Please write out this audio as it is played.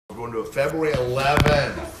going to February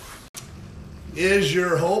 11th. Is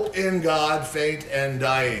your hope in God faint and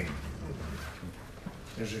dying?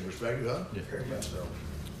 Interesting perspective, huh? Yeah, very much so.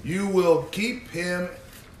 You will keep him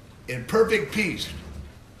in perfect peace,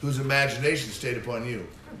 whose imagination stayed upon you.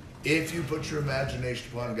 If you put your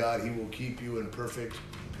imagination upon God, he will keep you in perfect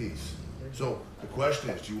peace. So the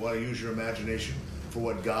question is, do you want to use your imagination for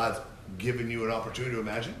what God's given you an opportunity to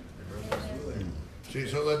imagine? See,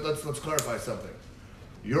 so let's clarify something.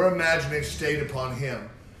 Your imagination stayed upon him.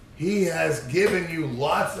 He has given you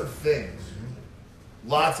lots of things.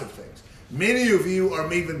 Lots of things. Many of you are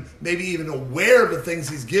maybe even aware of the things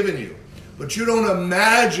he's given you, but you don't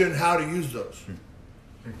imagine how to use those.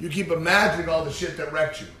 You keep imagining all the shit that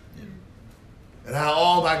wrecked you. And how,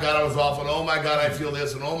 oh my God, I was awful, and oh my God, I feel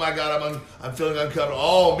this, and oh my God, I'm feeling uncomfortable.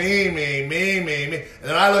 Oh, me. And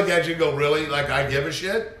then I look at you and go, really? Like I give a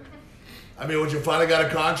shit? I mean, when you finally got a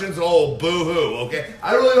conscience, oh, boo-hoo, okay?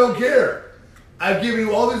 I really don't care. I've given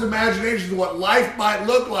you all these imaginations of what life might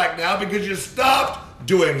look like now because you stopped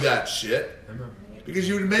doing that shit. Because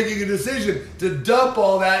you're making a decision to dump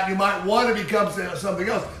all that. You might want to become something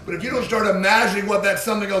else. But if you don't start imagining what that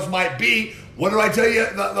something else might be, what did I tell you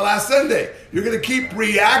the last Sunday? You're going to keep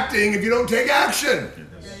reacting if you don't take action.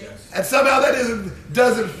 And somehow that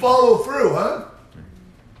doesn't follow through, huh?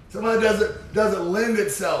 Somehow it doesn't lend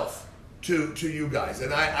itself to you guys.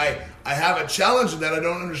 And I have a challenge in that. I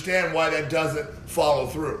don't understand why that doesn't follow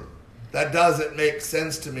through. That doesn't make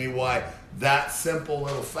sense to me why that simple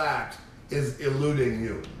little fact is eluding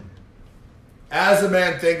you. As a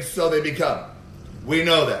man thinks, so they become. We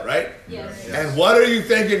know that, right? Yes. And what are you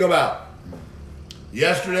thinking about?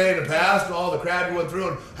 Yesterday, in the past, and all the crap you went through,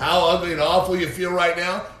 and how ugly and awful you feel right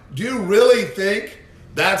now? Do you really think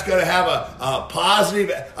that's going to have a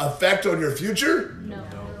positive effect on your future? No.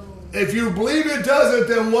 If you believe it doesn't,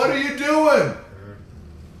 then what are you doing?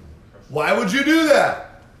 Why would you do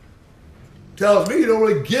that? Tells me you don't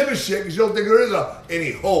really give a shit because you don't think there is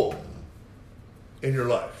any hope in your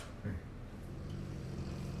life.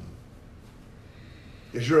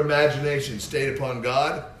 Is your imagination stayed upon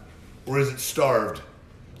God, or is it starved?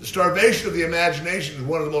 The starvation of the imagination is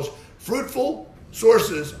one of the most fruitful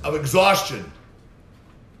sources of exhaustion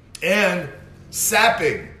and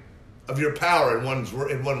sapping of your power in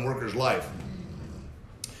one worker's life.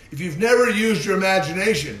 If you've never used your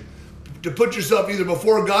imagination to put yourself either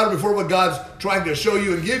before God or before what God's trying to show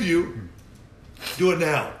you and give you, do it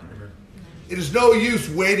now. It is no use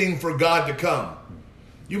waiting for God to come.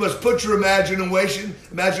 You must put your imagination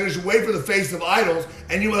away from the face of idols,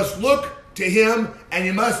 and you must look to him, and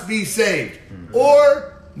you must be saved.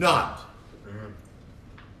 Or not.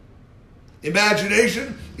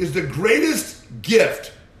 Imagination is the greatest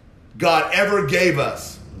gift God ever gave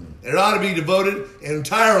us. It ought to be devoted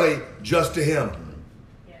entirely just to him.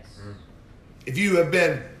 Yes. If you have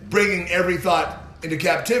been bringing every thought into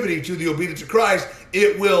captivity to the obedience of Christ,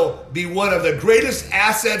 it will be one of the greatest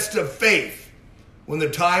assets to faith when the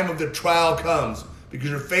time of the trial comes, because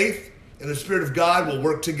your faith and the Spirit of God will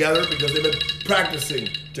work together because they've been practicing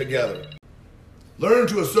together. Learn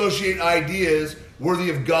to associate ideas worthy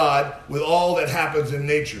of God with all that happens in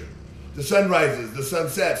nature. The sun rises, the sun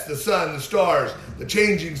sets, the sun, the stars, the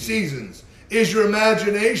changing seasons. Is your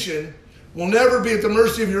imagination will never be at the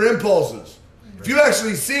mercy of your impulses. If you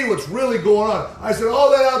actually see what's really going on. I said,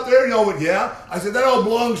 all that out there, you know what, yeah. I said, that all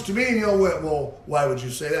belongs to me. And you know what, well, why would you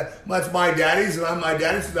say that? Well, that's my daddy's, and I'm my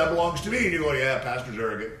daddy, so that belongs to me. And you go, yeah, pastor's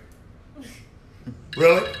arrogant.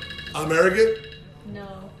 Really? I'm arrogant?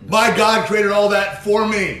 No. My God created all that for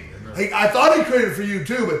me. Hey, I thought he created it for you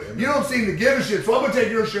too, but you don't seem to give a shit, so I'm going to take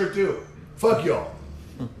your shirt too. Fuck y'all.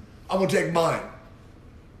 I'm going to take mine.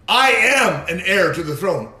 I am an heir to the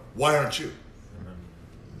throne. Why aren't you?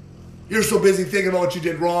 You're so busy thinking about what you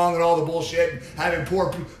did wrong and all the bullshit, and having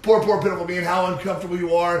poor pitiful me and how uncomfortable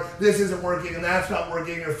you are. This isn't working and that's not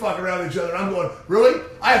working. You're fucking around with each other. And I'm going, really?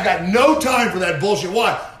 I have got no time for that bullshit.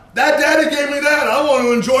 Why? That daddy gave me that. I want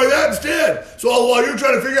to enjoy that instead. So while you're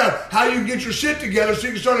trying to figure out how you can get your shit together so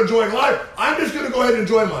you can start enjoying life, I'm just going to go ahead and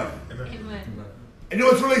enjoy mine. Amen. And you know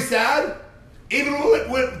what's really sad? Even when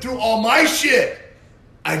I went through all my shit,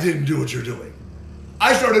 I didn't do what you're doing.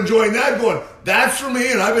 I started enjoying that, going, that's for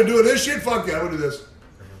me, and I've been doing this shit, fuck yeah, I'm going to do this.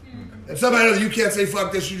 And somehow or another, you can't say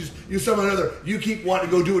fuck this, you somehow or another, you keep wanting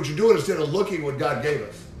to go do what you're doing instead of looking what God gave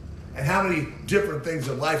us. And how many different things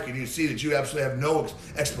in life can you see that you absolutely have no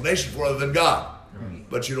explanation for other than God?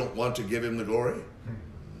 But you don't want to give him the glory?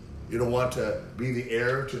 You don't want to be the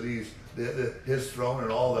heir to his throne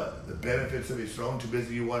and all the benefits of his throne? Too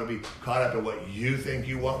busy you want to be caught up in what you think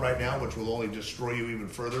you want right now, which will only destroy you even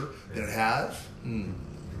further than it has?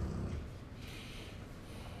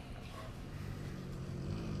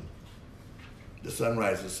 The sun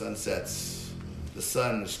rises, the sun sets, the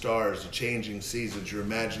sun, the stars, the changing seasons. Your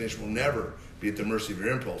imagination will never be at the mercy of your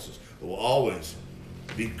impulses. It will always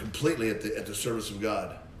be completely at the service of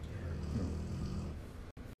God.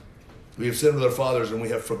 We have sinned with our fathers and we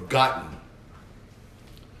have forgotten.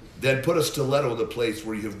 Then put a stiletto in the place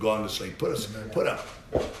where you have gone to sleep. Put a,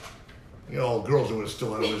 you know, all girls know what a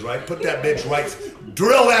stiletto is, right? Put that bitch right,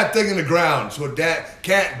 drill that thing in the ground so Dad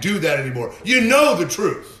can't do that anymore. You know the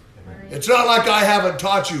truth. It's not like I haven't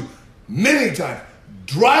taught you many times.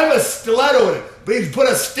 Drive a stiletto in it, but you put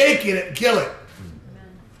a stake in it and kill it.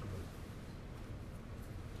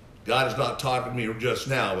 God is not talking to me just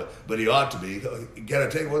now, but he ought to be. Can I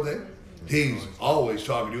tell you one thing? He's always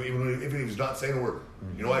talking to you, even if he's not saying a word.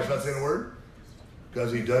 You know why he's not saying a word?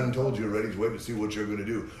 Because he done told you already. He's waiting to see what you're going to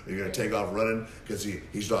do. Are you going to take off running because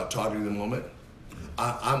he's not talking to you in the moment?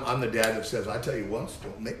 I'm the dad that says, I tell you once,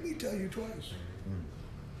 don't make me tell you twice.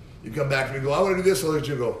 You come back to me and go, I want to do this. I'll let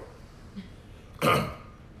you go.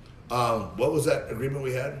 What was that agreement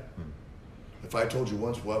we had? If I told you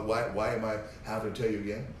once, why am I having to tell you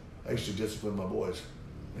again? I used to discipline my boys.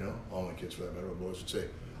 You know, all my kids for that matter, my boys would say,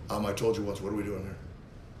 I told you once, what are we doing here?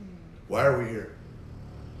 Why are we here?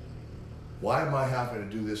 Why am I having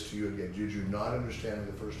to do this to you again? Did you not understand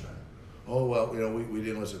me the first time? Oh, well, you know, we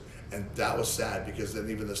didn't listen. And that was sad because then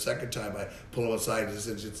even the second time I pull them aside and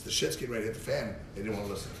said, the shit's getting ready to hit the fan. They didn't want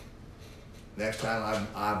to listen. Next time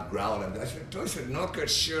I'm growling. I said, knock that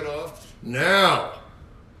shit off now.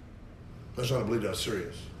 That's not believe I was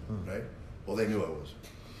serious, right? Well, they knew I was.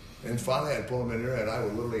 And finally, I'd pull them in there, and I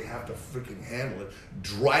would literally have to freaking handle it,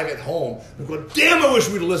 drive it home, and go, damn, I wish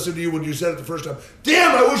we'd have listened to you when you said it the first time.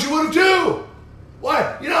 Damn, I wish you would have too.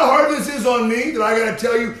 Why? You know how hard this is on me that I got to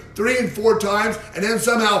tell you 3 and 4 times and then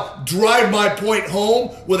somehow drive my point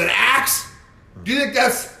home with an axe? Do you think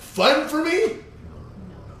that's fun for me?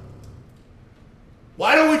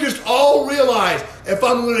 Why don't we just all realize if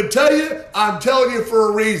I'm going to tell you, I'm telling you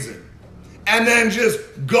for a reason. And then just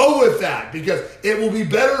go with that because it will be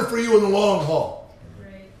better for you in the long haul.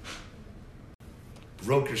 Right.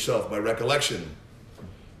 Provoke yourself by recollection,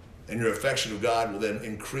 and your affection of God will then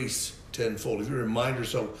increase tenfold. If you remind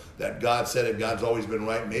yourself that God said it, God's always been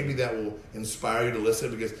right, maybe that will inspire you to listen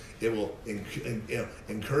because it will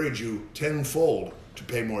encourage you tenfold to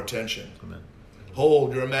pay more attention. Amen.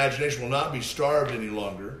 Hold, your imagination will not be starved any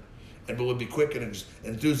longer, and will be quick and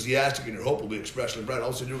enthusiastic, and your hope will be expressly bright. All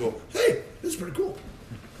of a sudden you'll go, hey, this is pretty cool.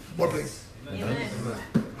 More, please. Amen.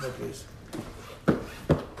 More, please.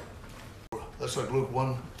 Let's look at Luke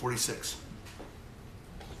 1:46.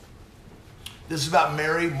 This is about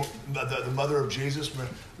Mary, the mother of Jesus, the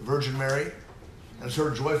Virgin Mary, and it's her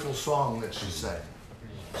joyful song that she sang.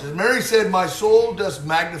 It says, Mary said, my soul does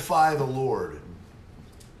magnify the Lord.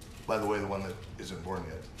 By the way, the one that isn't born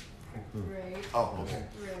yet. Right. Oh, okay.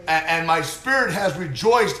 Right. And my spirit has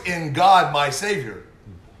rejoiced in God, my Savior.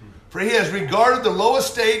 For he has regarded the low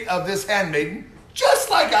estate of this handmaiden, just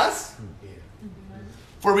like us.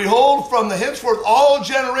 For behold, from the henceforth all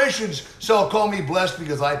generations shall call me blessed,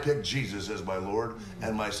 because I picked Jesus as my Lord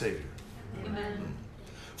and my Savior. Amen.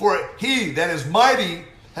 For he that is mighty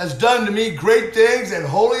has done to me great things, and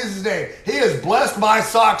holy is his name. He has blessed my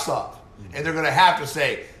socks off. And they're going to have to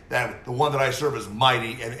say that the one that I serve is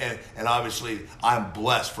mighty, and obviously I'm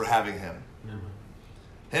blessed for having him. Mm-hmm.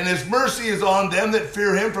 And his mercy is on them that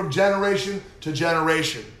fear him from generation to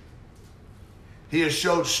generation. He has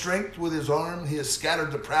showed strength with his arm. He has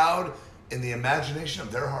scattered the proud in the imagination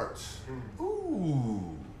of their hearts.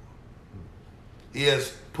 Ooh. He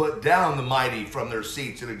has put down the mighty from their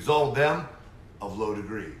seats and exalted them of low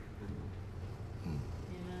degree. Amen.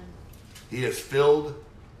 He has filled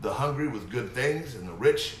the hungry with good things, and the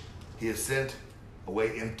rich he has sent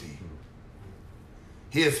away empty.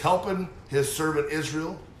 He is helping his servant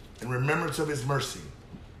Israel in remembrance of his mercy.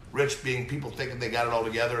 Rich being people thinking they got it all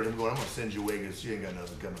together, and him going, I'm going to send you away because you ain't got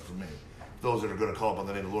nothing coming from me. Those that are going to call upon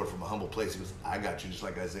the name of the Lord from a humble place, he goes, I got you, just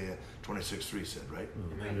like Isaiah 26:3 said, right?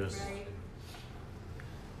 Amen. Right.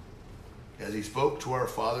 As he spoke to our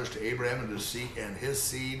fathers, to Abraham and his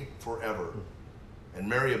seed forever. And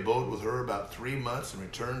Mary abode with her about 3 months and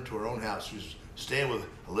returned to her own house. She was staying with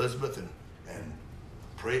Elizabeth and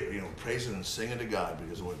praising and singing to God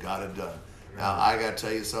because of what God had done. Now, I got to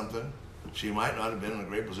tell you something. She might not have been in a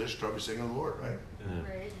great position to probably singing the Lord, right? Yeah.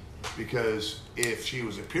 Right. Because if she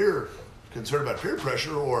was concerned about peer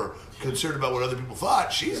pressure or concerned about what other people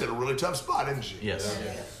thought, she's in a really tough spot, isn't she? Yes.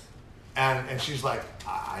 Yes. And she's like,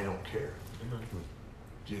 I don't care. Mm-hmm.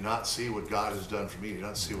 Do you not see what God has done for me? Do you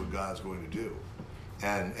not see what God's going to do?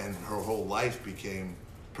 And her whole life became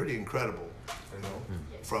pretty incredible.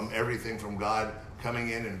 From everything from God coming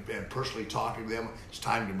in and personally talking to them. It's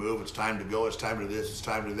time to move. It's time to go. It's time to this. It's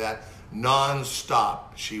time to that.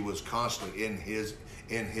 Non-stop. She was constantly in his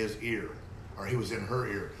ear, or he was in her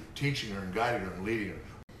ear, teaching her and guiding her and leading her.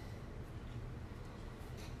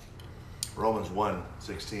 Romans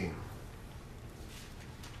 1:16.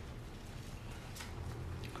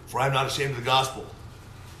 For I am not ashamed of the gospel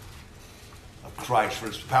of Christ, for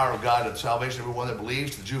it's the power of God and salvation of everyone that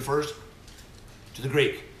believes, to the Jew first, to the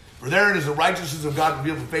Greek. For therein is the righteousness of God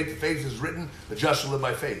revealed from faith to faith, as is written, the just shall live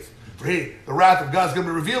by faith. For the wrath of God is going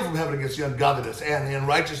to be revealed from heaven against the ungodliness and the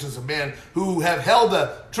unrighteousness of men who have held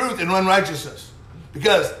the truth in unrighteousness.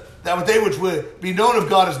 Because that what they which would be known of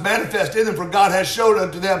God is manifest in them, for God has showed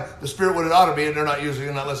unto them the Spirit what it ought to be, and they're not using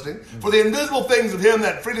it, not listening. For the invisible things of him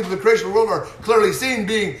that freely from the creation of the world are clearly seen,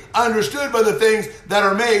 being understood by the things that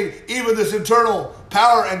are made, even this eternal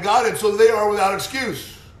power and Godhead, so that they are without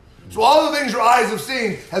excuse. So all the things your eyes have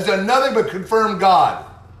seen has done nothing but confirm God.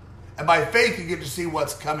 And by faith you get to see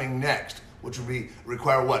what's coming next, which would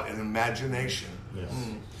require what? An imagination. Yes.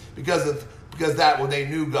 Because that when they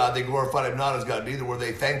knew God, they glorified him not as God, neither were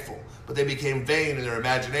they thankful. But they became vain in their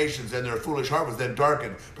imaginations, and their foolish heart was then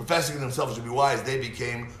darkened. Professing themselves to be wise, they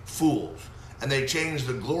became fools. And they changed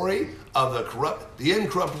the glory of the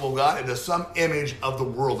incorruptible God into some image of the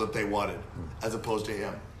world that they wanted, as opposed to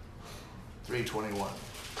him. 3:21.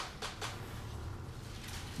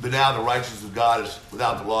 But now the righteousness of God is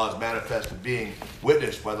without the law is manifested, being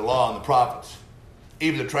witnessed by the law and the prophets.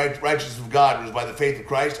 Even the righteousness of God was by the faith of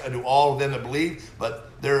Christ unto all of them that believe, but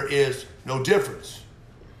there is no difference.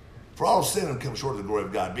 For all sin and come short of the glory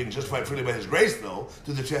of God, being justified freely by his grace, though,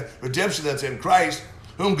 through the redemption that's in Christ,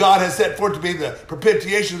 whom God has set forth to be the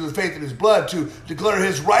propitiation of the faith in his blood, to declare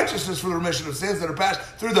his righteousness for the remission of sins that are passed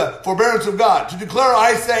through the forbearance of God. To declare,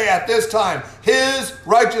 I say, at this time, his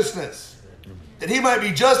righteousness, that he might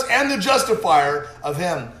be just and the justifier of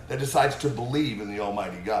him that decides to believe in the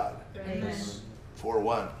Almighty God. Amen.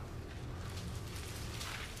 4:1.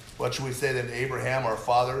 What should we say then to Abraham, our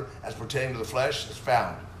father, as pertaining to the flesh, is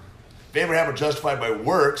found? If Abraham were justified by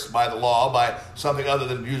works, by the law, by something other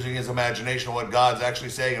than using his imagination of what God's actually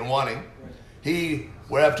saying and wanting, he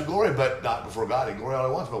would have to glory, but not before God. He can glory all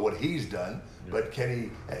he wants about what he's done. But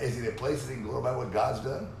is he in a place that he can glory about what God's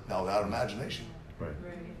done? No, without imagination. Right.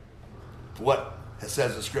 For what it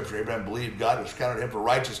says in Scripture, Abraham believed God, was counted him for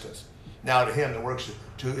righteousness. Now to him that works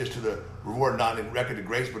is to the reward not in record of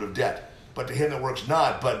grace, but of debt. But to him that works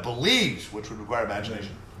not, but believes, which would require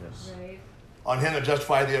imagination. Yes. Right. On him that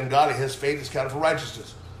justified the ungodly, his faith is counted for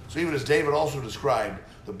righteousness. So even as David also described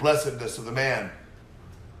the blessedness of the man,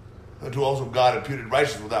 unto also God imputed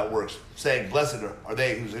righteousness without works, saying, blessed are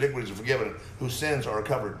they whose iniquities are forgiven, whose sins are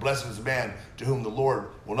covered. Blessed is the man to whom the Lord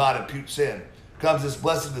will not impute sin. Comes this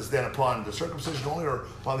blessedness then upon the circumcision only, or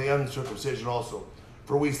upon the uncircumcision also?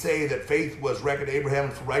 For we say that faith was reckoned to Abraham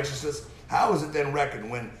for righteousness. How is it then reckoned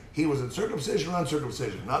when he was in circumcision or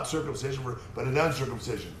uncircumcision? Not circumcision, but in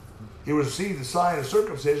uncircumcision. He received the sign of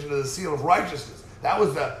circumcision as the seal of righteousness. That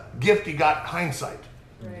was the gift he got, hindsight,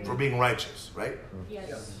 for being righteous, right?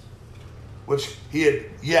 Yes. Which he had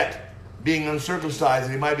yet, being uncircumcised,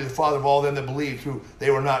 that he might be the father of all them that believe, who they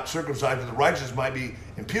were not circumcised, that the righteousness might be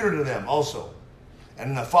imputed to them also.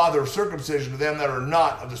 And the father of circumcision to them that are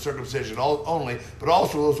not of the circumcision only, but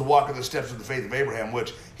also those who walk in the steps of the faith of Abraham,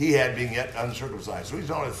 which he had being yet uncircumcised. So he's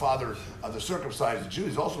not only the father of the circumcised Jews,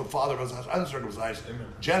 he's also the father of us uncircumcised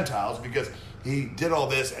Gentiles, because he did all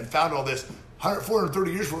this and found all this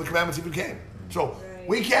 430 years before the commandments even came. So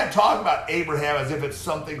we can't talk about Abraham as if it's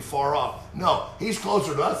something far off. No, he's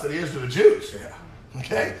closer to us than he is to the Jews. Yeah.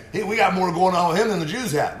 Okay? We got more going on with him than the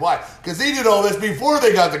Jews had. Why? Because he did all this before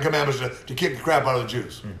they got the commandments to kick the crap out of the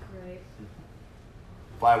Jews. Right.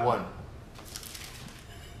 5:1.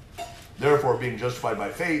 Therefore, being justified by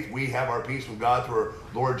faith, we have our peace with God through our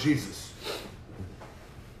Lord Jesus,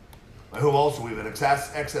 by whom also we have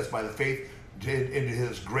access by the faith into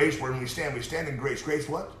his grace, wherein we stand. We stand in grace. Grace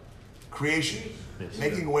what? Creation. Yes.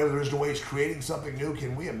 Making a way where there is no way. He's creating something new.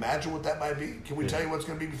 Can we imagine what that might be? Can we tell you what's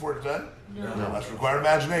going to be before it's done? No. That's required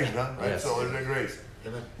imagination, huh? Right? Yes. So there's that grace.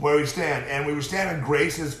 Amen. Where we stand. And we stand in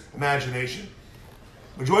grace is imagination.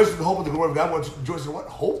 Rejoice in the hope of the glory of God. What's rejoice in what?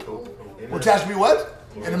 Hope. Which has to be what?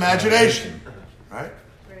 An imagination. Right?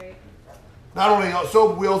 Right. Not only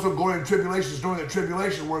so, we also glory in tribulations, knowing that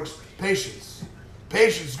tribulation works patience.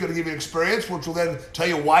 Patience is going to give you experience, which will then tell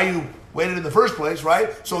you why you waited in the first place,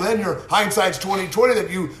 right? So then your hindsight's 20/20, that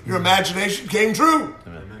your imagination came true.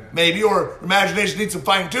 Amen. Maybe your imagination needs some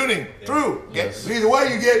fine-tuning. Yeah. True. Okay? Yes. But either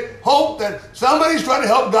way, you get hope that somebody's trying to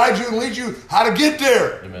help guide you and lead you how to get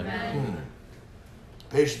there. Amen.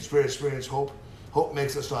 patience, spirit, experience, hope. Hope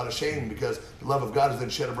makes us not ashamed because the love of God is then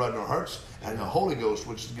shed abroad in our hearts, and the Holy Ghost,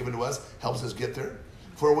 which is given to us, helps us get there.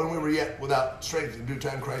 For when we were yet without strength, in due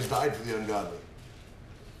time Christ died for the ungodly.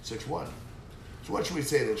 6:1. So what should we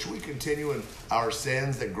say then? Should we continue in our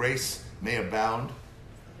sins that grace may abound?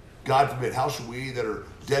 God forbid. How should we that are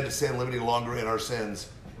dead to sin live any longer in our sins?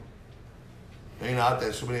 May not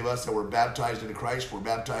that so many of us that were baptized into Christ were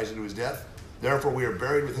baptized into his death. Therefore we are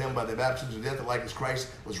buried with him by the baptism of death, that like as Christ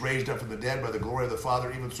was raised up from the dead by the glory of the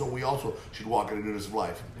Father, even so we also should walk in the newness of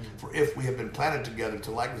life. For if we have been planted together to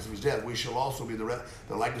the likeness of his death, we shall also be the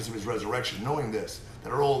likeness of his resurrection, knowing this,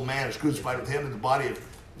 that our old man is crucified with him, that the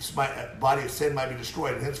body of sin might be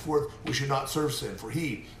destroyed, and henceforth we should not serve sin. For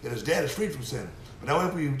he that is dead is freed from sin. But now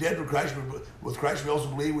if we are dead with Christ, we also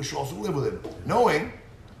believe we shall also live with him, knowing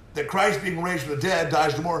that Christ, being raised from the dead,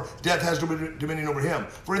 dies no more. Death has dominion over him.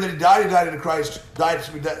 For in that he died into Christ, died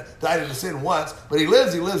into sin once, but he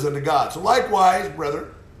lives unto God. So likewise,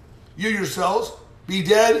 brethren, you yourselves be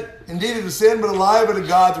dead indeed unto sin, but alive unto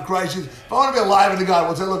God through Christ Jesus. If I want to be alive unto God,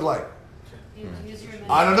 what's that look like?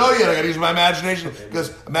 I don't know yet. I got to use my imagination,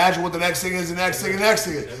 because imagine what the next thing is, the next thing, the next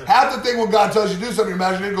thing is. Half the thing when God tells you to do something, your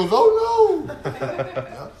imagination goes, oh no.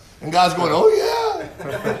 Yeah? And God's going, oh yeah.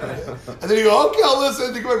 And then you go, okay, I'll listen.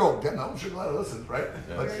 And you go, damn, I'm sure glad I listened, right?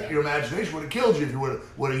 Yeah. But your imagination would have killed you if you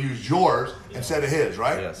would have used yours instead of his,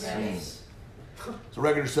 right? Yes. So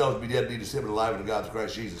reckon yourselves to be dead, be sin, but alive unto God through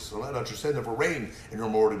Christ Jesus. So let not your sin therefore reign in your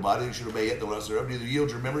mortal body. You should obey it, no less thereof. Neither yield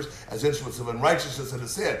your members as instruments of unrighteousness unto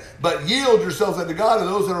sin, but yield yourselves unto God, and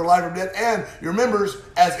those that are alive from dead, and your members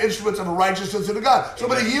as instruments of righteousness unto God. So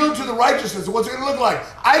I'm going to yield to the righteousness. And what's it going to look like?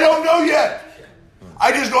 I don't know yet.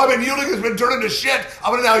 I just know I've been yielding. It's been turned into shit.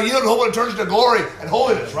 I'm going to now yield and hope it turns into glory and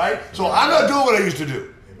holiness, right? So I'm not doing what I used to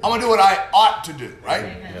do. I'm going to do what I ought to do, right?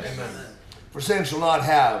 Yes. Amen. For sin shall not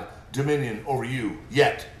have dominion over you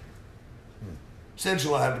yet. Sin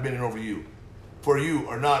shall not have dominion over you. For you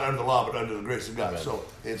are not under the law, but under the grace of God. Amen. So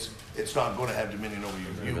it's not going to have dominion over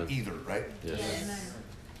you either, right? Yes.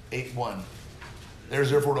 8:1. There's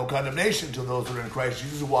therefore no condemnation to those that are in Christ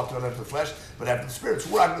Jesus, who walk not after the flesh, but after the Spirit. So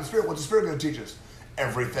we're after the Spirit. What's the Spirit going to teach us?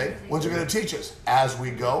 Everything. When's it going to teach us? As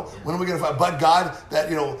we go. When are we going to find? But God, that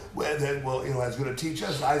is going to teach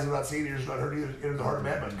us. Eyes have not seen, ears have not heard, into the heart of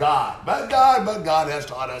man. But God has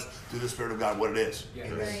taught us through the Spirit of God what it is.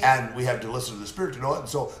 Yes. And we have to listen to the Spirit to know it. And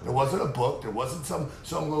so there wasn't a book. There wasn't some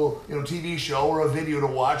little TV show or a video to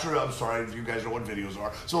watch. Or I'm sorry if you guys know what videos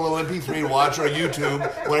are. So a little MP3 to watch or a YouTube,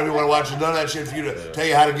 whatever you want to watch. There's none of that shit for you to tell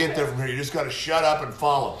you how to get there from here. You just got to shut up and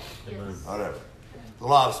follow. Yes. Whatever. The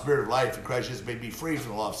law of the Spirit of life in Christ Jesus made me free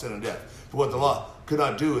from the law of sin and death. For what the law could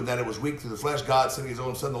not do, and that it was weak through the flesh, God sending his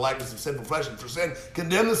own Son, the likeness of sinful flesh, and for sin,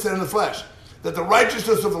 condemned the sin in the flesh, that the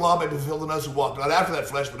righteousness of the law may be fulfilled in us who walk not after that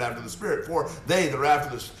flesh, but after the Spirit. For they that are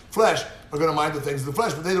after the flesh are going to mind the things of the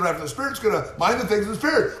flesh, but they that are after the Spirit are going to mind the things of the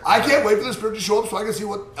Spirit. I can't wait for the Spirit to show up so I can see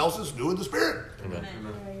what else is new in the Spirit. Amen.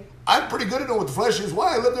 I'm pretty good at knowing what the flesh is.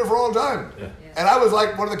 Why? I lived there for all the time. Yeah. And I was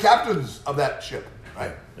like one of the captains of that ship.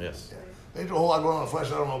 Right? Yes. Yeah. There's a whole lot going on in the flesh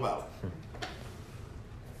I don't know about.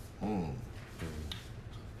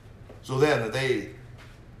 So then,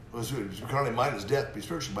 carnal mind is death, but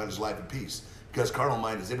spiritual mind is life and peace. Because carnal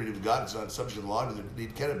mind is enmity with God, it's not subject to the law,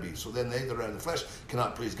 neither can it be. So then they that are in the flesh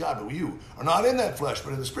cannot please God. But you are not in that flesh,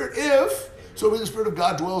 but in the Spirit, if so be the Spirit of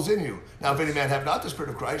God dwells in you. Now, if any man have not the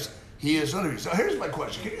Spirit of Christ, he is none of you. So here's my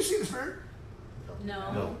question. Can you see the Spirit?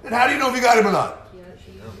 No. And how do you know if you got him or not?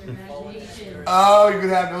 Oh, you're going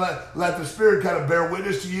to have to let the Spirit kind of bear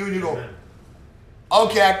witness to you, and you go,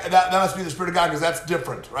 okay, that must be the Spirit of God, because that's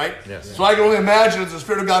different, right? Yes. So I can only imagine it's the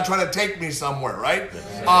Spirit of God trying to take me somewhere, right?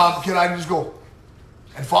 Yes. Can I just go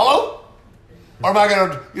and follow? Or am I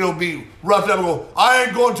going to, be roughed up and go, I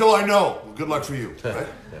ain't going until I know? Well, good luck for you, right?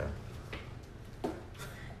 Yeah.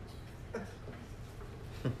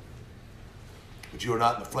 But you are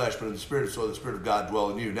not in the flesh, but in the Spirit, so the Spirit of God dwell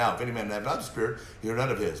in you. Now, if any man have not the Spirit, you are none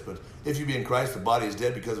of his. But if you be in Christ, the body is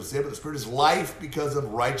dead because of sin, but the Spirit is life because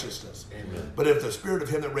of righteousness. Amen. But if the Spirit of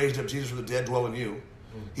him that raised up Jesus from the dead dwell in you,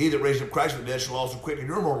 he that raised up Christ from the dead shall also quicken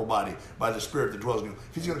your mortal body by the Spirit that dwells in you.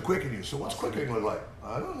 If he's going to quicken you. So what's quickening look like?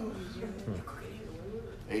 I don't know.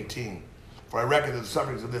 18. For I reckon that the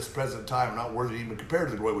sufferings of this present time are not worthy even compared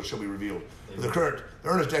to the glory which shall be revealed. For the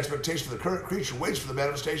earnest expectation of the current creature waits for the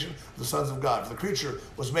manifestation of the sons of God. For the creature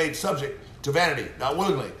was made subject to vanity, not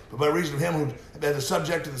willingly, but by reason of him who that is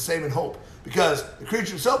subject to the same in hope. Because the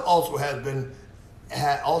creature itself also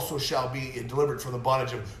shall be delivered from the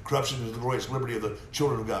bondage of corruption to the glorious liberty of the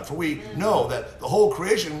children of God. For we know that the whole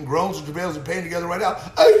creation groans and travails in pain together right now.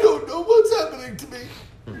 I don't know what's happening to me.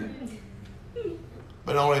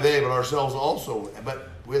 But not only they, but ourselves also. But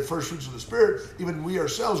with first fruits of the Spirit, even we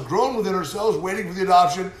ourselves, grown within ourselves, waiting for the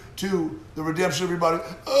adoption to the redemption of everybody.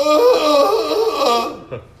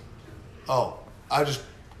 Oh, I just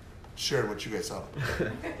shared what you guys saw.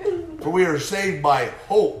 For we are saved by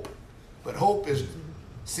hope. But hope is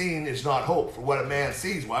seen is not hope. For what a man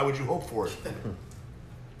sees, why would you hope for it?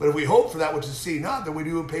 But if we hope for that which is seen not, then we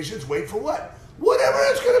do in patience wait for what? Whatever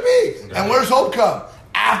it's going to be. And where's hope come?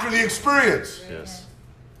 After the experience. Yes.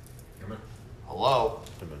 Hello?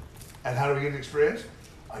 Amen. And how do we get the experience?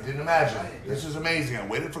 I didn't imagine. This is amazing. I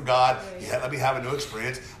waited for God. He let me have a new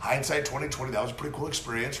experience. Hindsight 2020, that was a pretty cool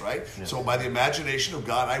experience, right? Yeah. So by the imagination of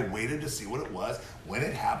God, I waited to see what it was. When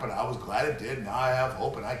it happened, I was glad it did. Now I have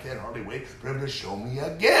hope, and I can't hardly wait for him to show me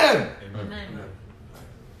again. Amen.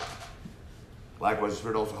 Likewise, the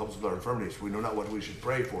Spirit also helps with our infirmities. We know not what we should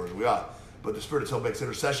pray for as we ought. But the Spirit itself makes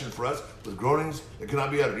intercession for us with groanings that cannot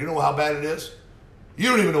be uttered. You know how bad it is? You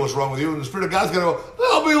don't even know what's wrong with you. And the Spirit of God's going to go,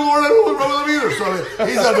 help me, Lord, I don't know what's wrong with him either. So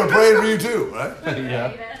he's out there praying for you too, right?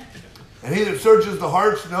 Yeah. And he that searches the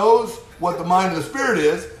hearts knows what the mind of the Spirit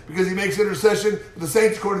is, because he makes intercession for the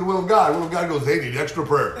saints according to the will of God. The will of God goes, they need extra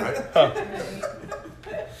prayer, right?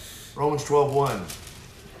 Romans 12:1.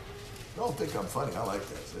 Don't think I'm funny. I like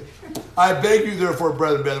that. See? I beg you, therefore,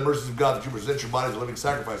 brethren, by the mercies of God, that you present your bodies a living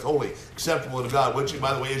sacrifice, holy, acceptable unto God, which,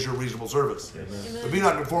 by the way, is your reasonable service. Amen. But be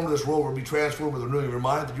not conformed to this world, but be transformed with the renewing of your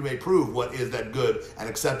mind, that you may prove what is that good and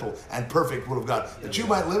acceptable and perfect will of God, that you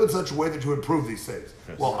might live in such a way that you would prove these things.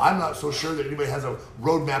 Yes. Well, I'm not so sure that anybody has a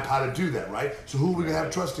roadmap how to do that, right? So who are we going to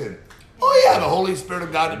have trust in? Oh, yeah, the Holy Spirit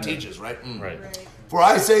of God to teach us, right? Right. For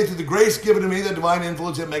I say, through the grace given to me, that divine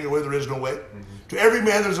influence in making a way there is no way. To every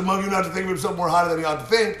man that is among you not to think of himself more highly than he ought to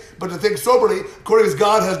think, but to think soberly, according as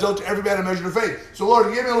God has dealt to every man a measure of faith. So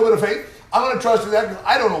Lord, give me a little bit of faith. I'm going to trust in that because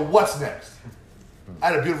I don't know what's next. I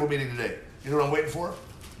had a beautiful meeting today. You know what I'm waiting for?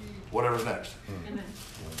 Whatever's next. Amen.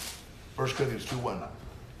 1 Corinthians 2:1.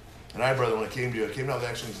 And I, brother, when I came to you, I came not with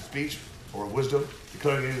excellence of speech or of wisdom,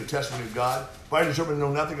 declaring to you the testimony of God. For I determined to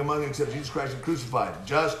know nothing among you except Jesus Christ and crucified.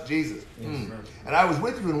 Just Jesus. And I was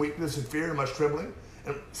with you in weakness and fear and much trembling.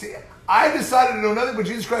 And see, I decided to know nothing but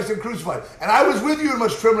Jesus Christ and crucified. And I was with you in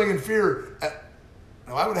much trembling and fear.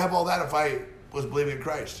 Now, I would have all that if I was believing in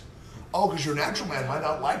Christ. Oh, because your natural man might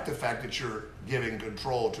not like the fact that you're giving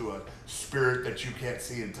control to a spirit that you can't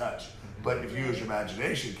see and touch. But if you use your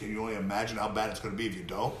imagination, can you only imagine how bad it's going to be if you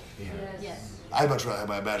don't? Yes. I'd much rather have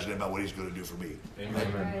my imagination about what he's going to do for me.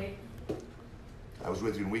 Amen. Right. I was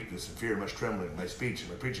with you in weakness and fear, much trembling. My speech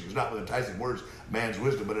and my preaching was not with enticing words, man's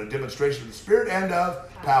wisdom, but a demonstration of the Spirit and of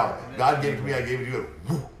power. God gave it to me, I gave it to you. And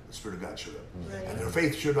whoo, the Spirit of God showed up. Right. And their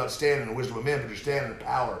faith should not stand in the wisdom of men, but to stand in the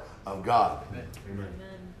power of God. Amen.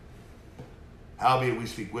 Howbeit we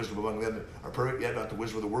speak wisdom among them that are perfect, yet not the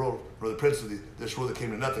wisdom of the world, nor the prince of this world that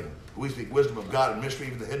came to nothing. But we speak wisdom of God and mystery,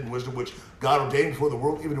 even the hidden wisdom which God ordained before the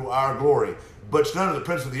world, even to our glory. But none of the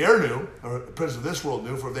prince of the air knew, or the prince of this world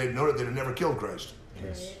knew, for if they'd known it, they'd have never killed Christ.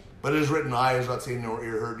 Yes. But it is written, eye has not seen nor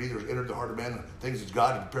ear heard, neither has entered the heart of man the things that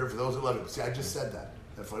God has prepared for those that love him. See, I just said that.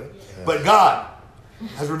 Isn't that funny? Yes. But God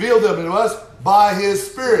has revealed them to us by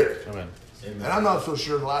his Spirit. Amen. And I'm not so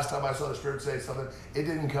sure the last time I saw the Spirit say something, it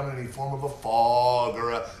didn't come in any form of a fog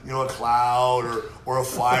or a cloud or a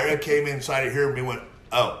fire. It came inside of here and we went,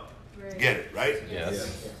 oh, get it, right?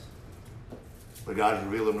 Yes. But God has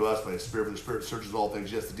revealed them to us by his Spirit, for the Spirit searches all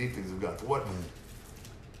things, yes, the deep things of God. For what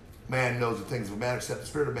man knows the things of man except the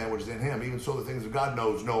Spirit of man which is in him? Even so the things of God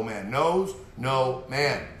knows no man. Knows no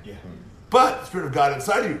man. Yeah. But the Spirit of God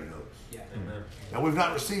inside of you knows. Yeah. Amen. Now we've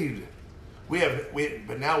not received,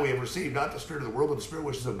 but now we have received not the Spirit of the world, but the Spirit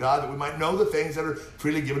which is of God, that we might know the things that are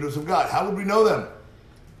freely given to us of God. How would we know them?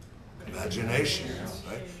 Imagination,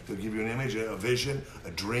 right? He'll give you an image, a vision,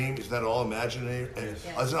 a dream. Is that all imaginary? Yes.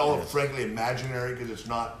 Is it all frankly imaginary because it's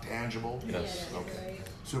not tangible? Yes. Okay.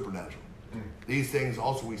 Supernatural. These things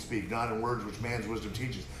also we speak, not in words which man's wisdom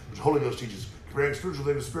teaches, which the Holy Ghost teaches, comparing spiritual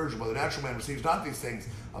things with spiritual. But the natural man receives not these things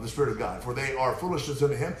of the Spirit of God, for they are foolishness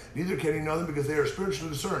unto him, neither can he know them because they are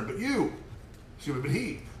spiritually discerned. But you, but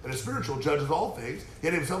he that is spiritual judges all things,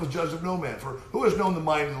 yet himself is judged of no man. For who has known the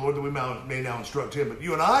mind of the Lord that we may now instruct him? But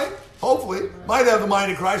you and I, hopefully, might have the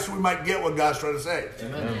mind of Christ so we might get what God's trying to say.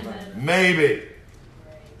 Amen. Maybe.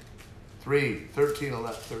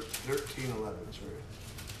 13:11. Sorry.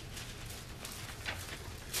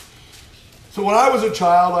 So when I was a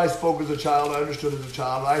child, I spoke as a child, I understood as a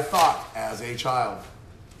child, I thought as a child.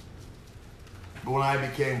 But when I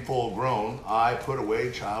became full grown, I put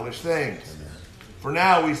away childish things. Amen. For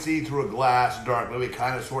now we see through a glass darkly, we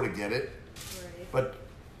kind of sort of get it. Right. But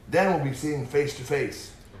then we'll be seeing face to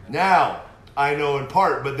face. Now, I know in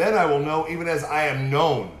part, but then I will know even as I am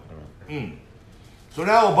known. So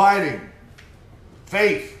now abiding,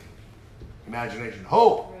 faith, imagination,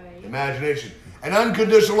 hope, imagination, and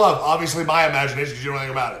unconditional love. Obviously my imagination, because you don't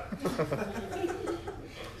know anything about it.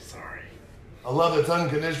 Sorry. A love that's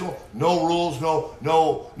unconditional, no rules,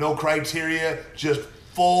 no criteria, just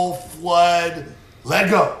full flood, let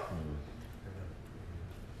go.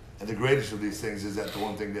 And the greatest of these things is that the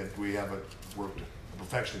one thing that we haven't worked to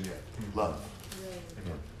perfection yet, love.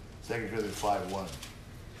 2 Corinthians 5:1.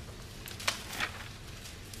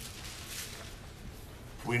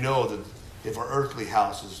 We know that if our earthly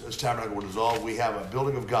house is tabernacle were dissolved, we have a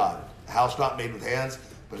building of God, a house not made with hands,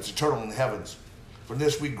 but it's eternal in the heavens. From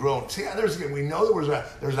this we groan. See, we know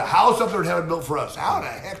that there's a house up there in heaven built for us. How the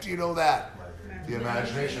heck do you know that? The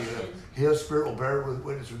imagination. His Spirit will bear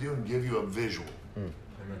witness with you and give you a visual.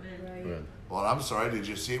 Amen. Well, I'm sorry, did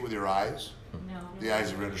you see it with your eyes? No. The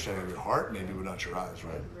eyes of your understanding of your heart, maybe, but not your eyes,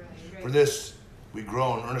 right? For this we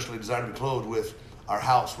groan, earnestly desire to be clothed with our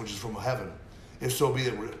house, which is from heaven. If so be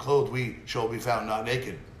that we're clothed, we shall be found not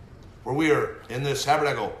naked. For we are in this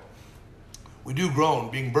tabernacle, we do groan,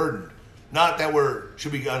 being burdened. Not that we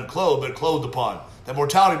should be unclothed, but clothed upon, that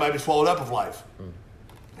mortality might be swallowed up of life.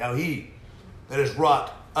 Now he that has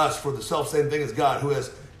wrought us for the selfsame thing as God, who has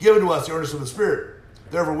given to us the earnest of the Spirit.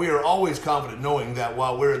 Therefore we are always confident, knowing that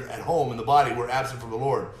while we're at home in the body, we're absent from the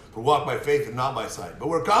Lord. For we walk by faith and not by sight. But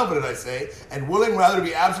we're confident, I say, and willing rather to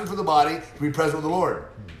be absent from the body, to be present with the Lord.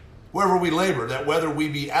 Wherever we labor, that whether we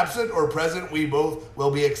be absent or present, we both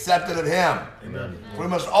will be accepted of him. Amen. For we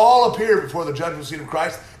must all appear before the judgment seat of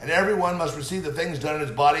Christ, and everyone must receive the things done in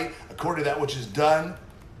his body according to that which is done,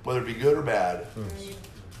 whether it be good or bad.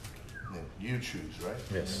 You choose, right?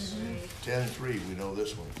 Yes. 10:3, we know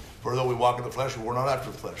this one. For though we walk in the flesh, we war not after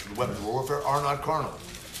the flesh. For the weapons of warfare are not carnal.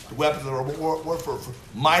 The weapons of warfare are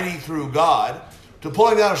mighty through God to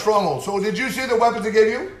pulling down a stronghold. So did you see the weapons he gave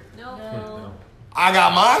you? No. I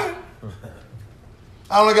got mine.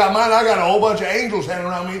 I only got mine. I got a whole bunch of angels hanging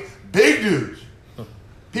around me. Big dudes.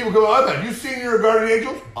 People go, oh, man, you seen your guardian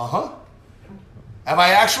angels? Uh-huh. Have I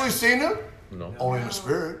actually seen them? No. Only in the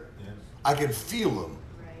spirit. Yes. I can feel them.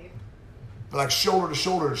 They're like shoulder to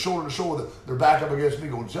shoulder and shoulder to shoulder. They're back up against me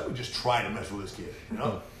going, somebody just trying to mess with this kid, you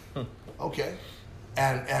know? Okay.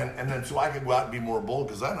 And then so I can go out and be more bold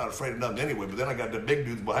because I'm not afraid of nothing anyway. But then I got the big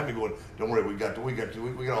dudes behind me going, don't worry, we got all the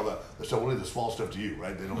stuff. We'll leave the small stuff to you,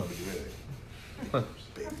 right? They don't have to do anything.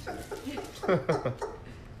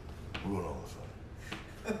 Ruin all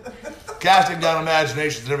the fun. Casting down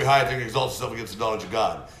imaginations and every high thing that exalts itself against the knowledge of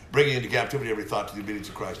God, bringing into captivity every thought to the obedience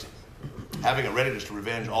of Christ, having a readiness to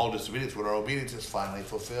revenge all disobedience when our obedience is finally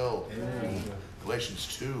fulfilled. Amen. Galatians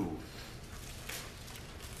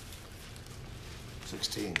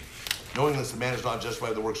 2:16. Knowing this, the man is not justified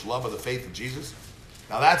by the works of love, but the faith of Jesus.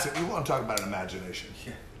 Now that's it. We want to talk about an imagination.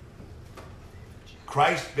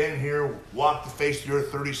 Christ been here, walked the face of the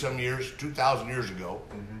earth 30-some years, 2,000 years ago.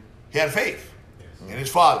 He had faith in his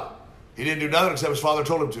Father. He didn't do nothing except his Father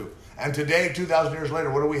told him to. And today, 2,000 years later,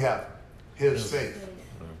 what do we have? His faith.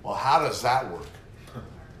 Well, how does that work?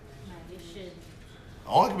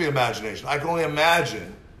 Only can be imagination. I can only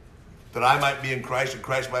imagine that I might be in Christ and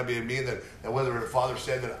Christ might be in me, and that whether the Father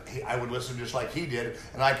said that I would listen just like he did,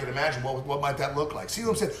 and I can imagine what might that look like. See what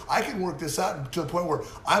I'm saying? I can work this out to the point where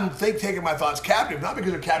I'm taking my thoughts captive, not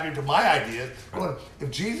because they're captive to my ideas. Going,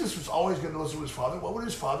 if Jesus was always going to listen to his Father, what would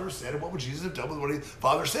his Father have said, and what would Jesus have done with what his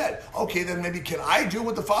Father said? Okay, then maybe can I do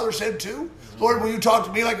what the Father said too? Lord, will you talk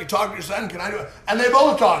to me like you talk to your son? Can I do it? And they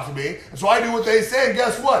both talk to me, and so I do what they say, and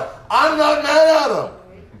guess what? I'm not mad at them.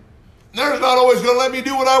 There's not always going to let me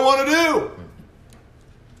do what I want to do.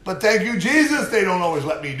 But thank you, Jesus, they don't always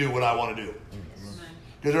let me do what I want to do.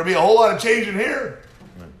 Because there'll be a whole lot of change in here.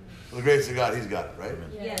 For the grace of God, he's got it, right?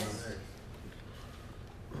 Yes.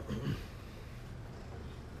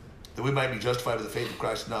 That we might be justified by the faith of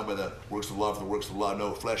Christ, not by the works of the law. For the works of the law,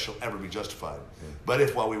 no flesh shall ever be justified. But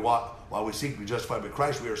if while we seek to be justified by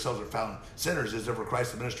Christ, we ourselves are found sinners, is therefore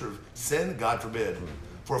Christ the minister of sin? God forbid.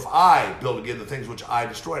 For if I build again the things which I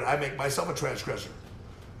destroyed, I make myself a transgressor.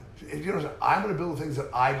 You know, I'm going to build the things that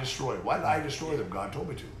I destroyed. Why did I destroy them? God told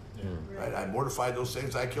me to. Yeah. Right? I mortified those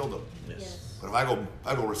things. I killed them. Yes. But if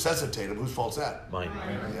I go resuscitate them, whose fault's that? Mine.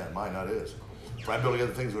 Yeah, mine, not his. For I build again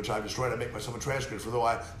the things which I destroyed, I make myself a transgressor. For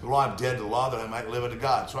though the law I'm dead to the law, that I might live unto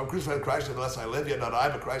God. So I'm crucified with Christ, unless I live, yet not I,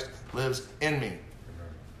 but Christ lives in me.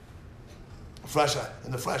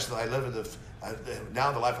 In the flesh that I live in now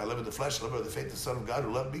in the life I live in the flesh, I live by the faith of the Son of God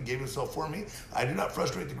who loved me, gave himself for me. I do not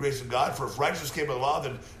frustrate the grace of God, for if righteousness came by the law,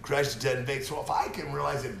 then Christ is dead and vain. So if I can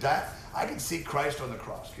realize that I can see Christ on the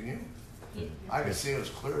cross, can you? I can see it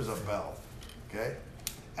as clear as a bell. Okay?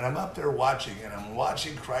 And I'm up there watching, and I'm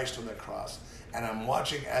watching Christ on the cross. And I'm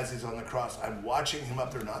watching as he's on the cross. I'm watching him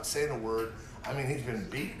up there not saying a word. I mean, he's been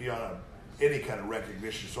beat beyond any kind of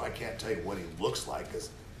recognition, so I can't tell you what he looks like, because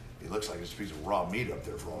he looks like just a piece of raw meat up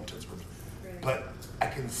there for all intents and purposes. Right. But I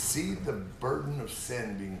can see the burden of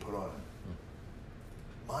sin being put on him.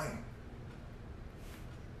 Mine.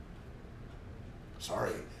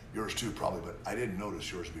 Sorry, yours too probably, but I didn't notice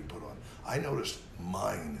yours being put on. I noticed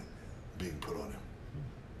mine being put on him.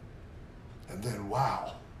 And then,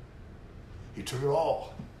 wow, he took it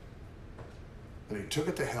all. And he took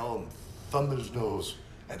it to hell and thumbed his nose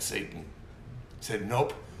at Satan. Said,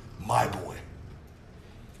 nope, my boy.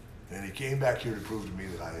 And he came back here to prove to me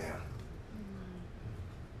that I am.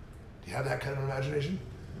 Do you have that kind of imagination?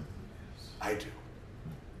 I do.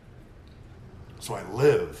 So I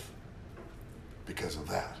live because of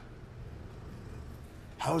that.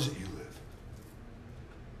 How is it you live?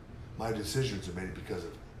 My decisions are made because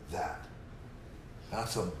of that. Not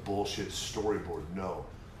some bullshit storyboard. No,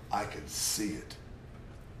 I can see it.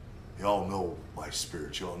 Y'all know my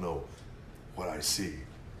spirit. Y'all know what I see.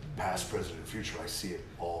 Past, present, and future. I see it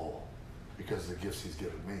all because of the gifts he's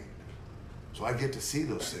given me. So I get to see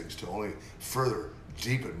those things to only further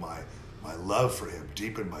deepen my love for him,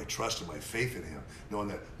 deepen my trust and my faith in him, knowing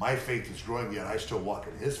that my faith is growing, yet I still walk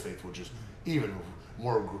in his faith, which is even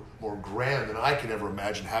more grand than I can ever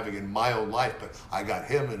imagine having in my own life. But I got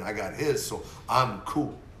him and I got his, so I'm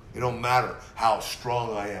cool. It don't matter how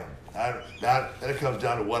strong I am. Then it comes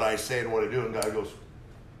down to what I say and what I do, and God goes,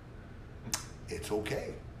 it's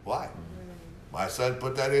okay. Why? My son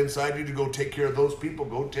put that inside you to go take care of those people.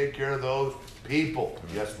 Go take care of those people.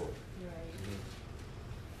 Yes, Lord.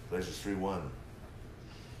 Galatians 3:1.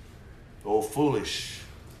 Oh, foolish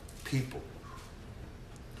people,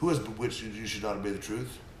 who has bewitched you that you should not obey the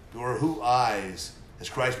truth? Or who eyes has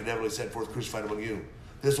Christ been evidently set forth crucified among you?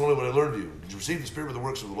 This is only what I learned of you. Did you receive the Spirit by the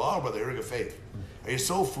works of the law or by the hearing of faith? Are you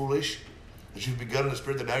so foolish that you've begun in the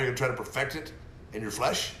Spirit that now you're going to try to perfect it in your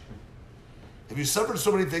flesh? Have you suffered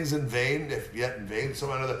so many things in vain, if yet in vain?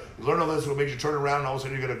 Somehow or another, you learn all this, will make you turn around, and all of a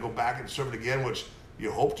sudden you're going to go back and serve it again, which you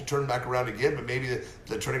hope to turn back around again, but maybe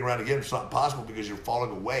the turning around again is not possible because you're falling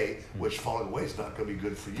away, which falling away is not going to be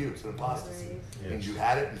good for you. It's an apostasy. Yes. It means you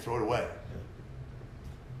had it and you throw it away. Yeah.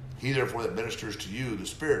 He, therefore, that ministers to you the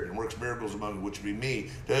Spirit and works miracles among you, which would be me,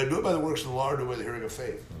 do it by the works of the law or do it by the hearing of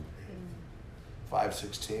faith.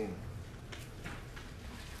 5:16.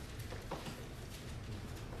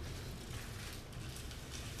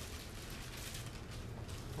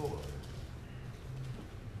 Hold on.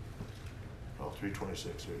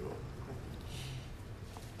 3:26, there you go.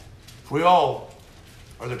 For we all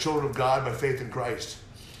are the children of God by faith in Christ.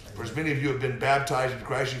 For as many of you have been baptized into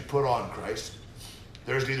Christ, you've put on Christ.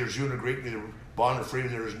 There is neither Jew nor Greek, neither bond nor free,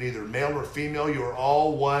 there is neither male nor female. You are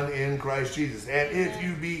all one in Christ Jesus. And if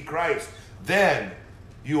you be Christ, then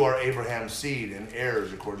you are Abraham's seed and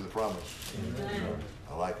heirs according to the promise. Amen.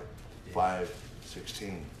 I like it.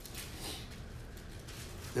 5:16.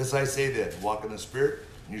 This I say then, walk in the Spirit,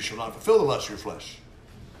 and you shall not fulfill the lust of your flesh.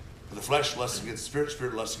 For the flesh lusts against the Spirit,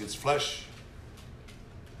 Spirit lusts against the flesh.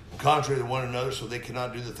 And contrary to one another, so they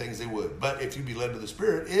cannot do the things they would. But if you be led to the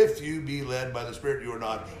Spirit, if you be led by the Spirit, you are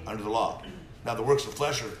not under the law. Now the works of the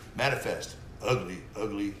flesh are manifest. Ugly,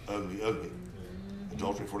 ugly, ugly, ugly.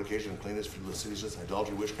 Adultery, fornication, uncleanness, lasciviousness,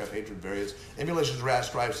 idolatry, witchcraft, hatred, variance, emulations, wrath,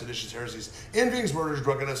 strife, seditious, heresies, envyings, murders,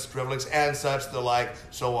 drunkenness, revelings, and such the like,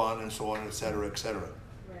 so on, etc., etc.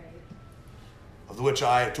 Of which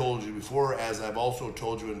I have told you before, as I have also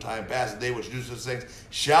told you in time past, that they which do such things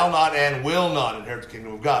shall not and will not inherit the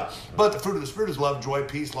kingdom of God. But the fruit of the Spirit is love, joy,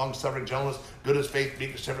 peace, long-suffering, gentleness, goodness, faith,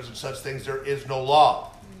 meekness, temperance, and such things there is no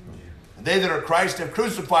law. And they that are Christ have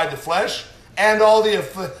crucified the flesh and all the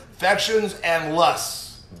affections and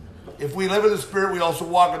lusts. If we live in the Spirit, we also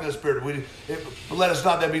walk in the Spirit. Let us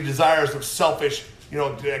not then be desirous of selfish,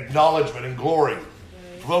 acknowledgement and glory,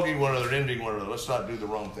 provoking one another and envying one another. Let's not do the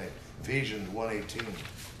wrong thing. Ephesians 1:18.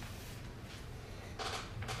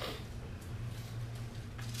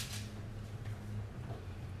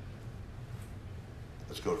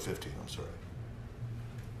 Let's go to 15, I'm sorry.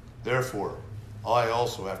 Therefore, I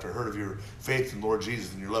also, after I heard of your faith in the Lord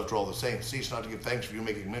Jesus and your love to all the saints, cease not to give thanks for you,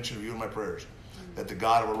 making mention of you in my prayers, that the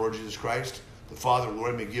God of our Lord Jesus Christ, the Father of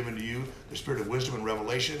glory, may give unto you the spirit of wisdom and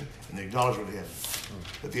revelation and the acknowledgement of him,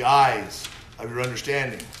 that the eyes of your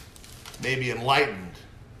understanding may be enlightened,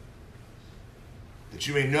 that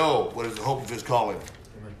you may know what is the hope of his calling,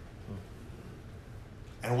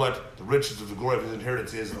 and what the riches of the glory of his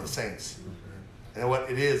inheritance is in the saints, And what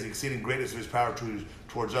it is, the exceeding greatness of his power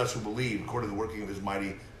towards us who believe, according to the working of his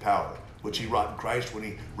mighty power, which he wrought in Christ when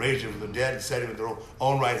he raised him from the dead and set him at their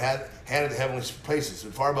own right hand in the heavenly places,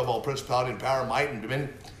 and far above all principality and power, might and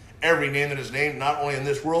dominion, every name that is named, not only in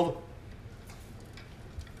this world,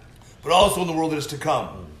 but also in the world that is to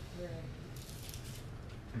come.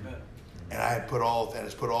 And has put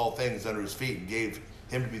all things under his feet, and gave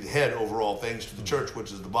him to be the head over all things to the church,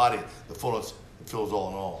 which is the body, the fullness that fills all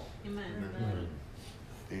in all. Amen.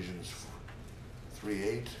 Ephesians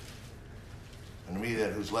 3:8. And to me,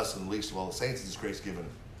 that who's less than the least of all the saints, is this grace given,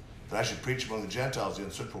 that I should preach among the Gentiles the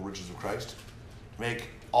unsearchable riches of Christ, to make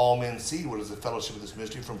all men see what is the fellowship of this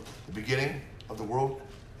mystery from the beginning of the world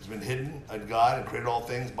has been hidden in God and created all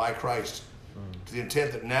things by Christ, to the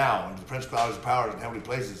intent that now, under the principalities and powers in heavenly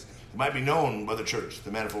places, it might be known by the church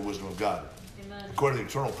the manifold wisdom of God, according to the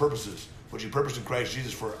eternal purposes which he purposed in Christ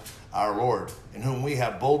Jesus for our Lord, in whom we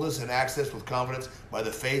have boldness and access with confidence by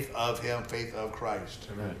the faith of him, faith of Christ.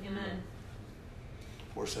 Amen.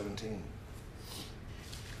 4:17.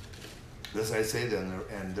 This I say then,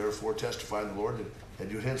 and therefore testify in the Lord, that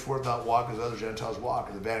you henceforth not walk as other Gentiles walk,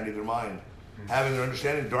 in the vanity of their mind, having their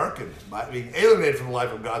understanding darkened, by being alienated from the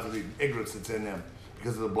life of God through the ignorance that's in them,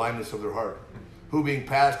 because of the blindness of their heart, who being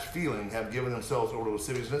past feeling have given themselves over to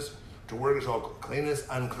lasciviousness, to work as all uncleanness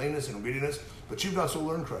and greediness, but you've not so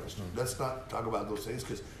learned Christ. Let's not talk about those things,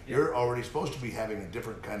 because you're already supposed to be having a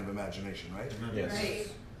different kind of imagination, right? Yes.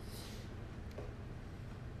 Right.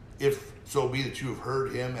 If so be that you have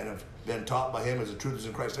heard him and have been taught by him as the truth is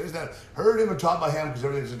in Christ. He's not heard him and taught by him because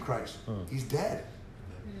everything's in Christ. He's dead.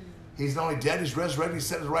 He's not only dead, he's resurrected, he's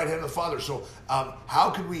set at the right hand of the Father. So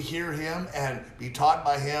how could we hear him and be taught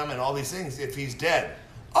by him and all these things if he's dead?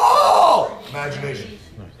 Oh! Imagination.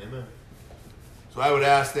 Amen. So I would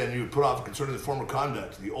ask then, you would put off concerning the former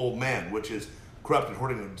conduct, the old man, which is corrupt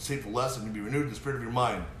according to deceitful lust, and be renewed in the spirit of your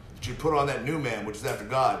mind. That you put on that new man, which is after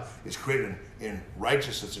God, is created in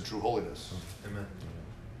righteousness and true holiness. Amen.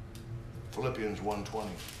 Philippians 1:20.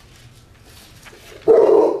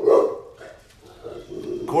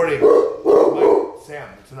 According to Sam,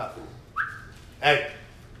 it's enough. Hey,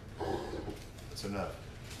 that's enough.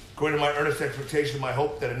 According to my earnest expectation, my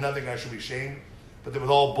hope that in nothing I shall be shamed, but that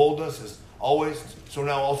with all boldness, as always, so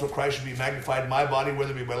now also Christ should be magnified in my body,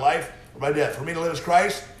 whether it be by life or by death. For me to live is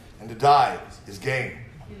Christ, and to die is gain.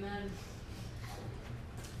 Amen.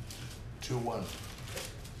 2:1.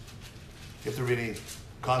 If there be any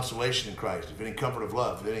consolation in Christ, if any comfort of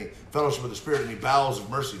love, if any fellowship with the Spirit, any bowels of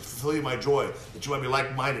mercy, fulfill you my joy, that you might be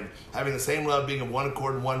like-minded, having the same love, being of one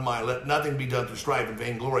accord and one mind. Let nothing be done through strife and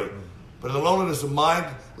vain glory, but in the lowliness of mind,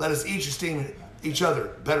 let us each esteem each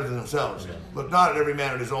other better than themselves. Look not at every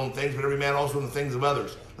man at his own things, but every man also in the things of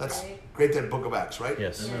others. Let's create that book of Acts, right?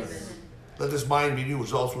 Yes. Let this mind be in you, which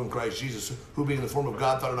is also in Christ Jesus, who being in the form of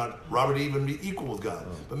God thought it not robbery to even be equal with God,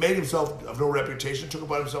 but made himself of no reputation, took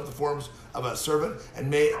upon himself the forms of a servant, and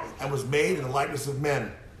was made in the likeness of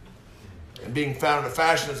men. And being found in a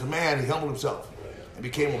fashion as a man, he humbled himself, and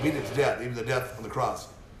became obedient to death, even the death on the cross.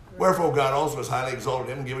 Wherefore God also has highly exalted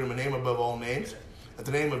him, and given him a name above all names. At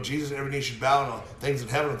the name of Jesus, every knee should bow, and all things in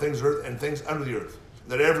heaven, and things on earth, and things under the earth.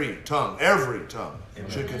 That every tongue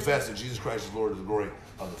should confess that Jesus Christ is Lord, to the glory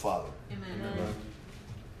of the Father. Amen.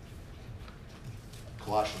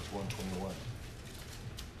 Colossians 1:21.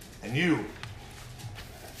 And you,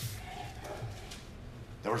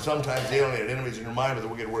 that were sometimes alienated, enemies in your mind by the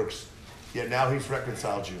wicked works, yet now he's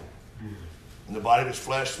reconciled you in the body of his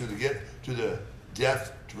flesh through the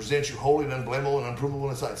death, to present you holy and unblameable and unprovable in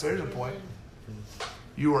his sight. So here's the point.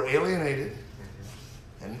 You were alienated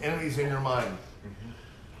and enemies in your mind.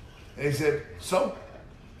 And he said, so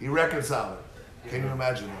he reconciled it. Can you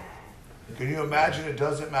imagine that? Can you imagine it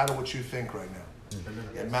doesn't matter what you think right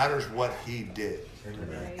now? It matters what he did.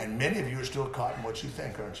 And many of you are still caught in what you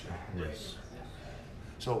think, aren't you? Yes.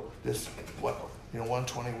 So this,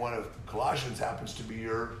 121 of Colossians happens to be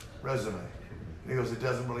your resume. And he goes, it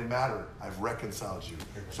doesn't really matter. I've reconciled you.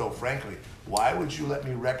 So frankly, why would you let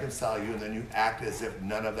me reconcile you and then you act as if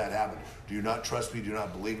none of that happened? Do you not trust me? Do you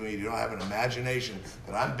not believe me? Do you not have an imagination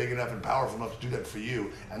that I'm big enough and powerful enough to do that for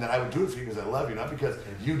you? And that I would do it for you because I love you, not because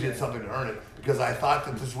you did something to earn it, because I thought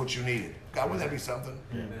that this is what you needed. God, wouldn't that be something?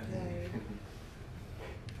 Yeah.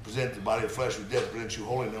 Present the body of flesh with death, present you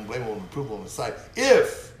holy and unblameable and reprovable in the sight.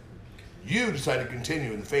 If you decide to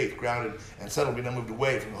continue in the faith, grounded and settled, be not moved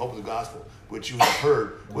away from the hope of the gospel, which you have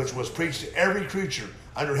heard, which was preached to every creature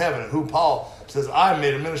under heaven, who Paul says, I am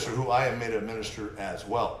made a minister, who I am made a minister as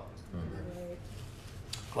well.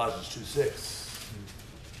 Colossians 2:6.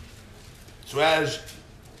 So as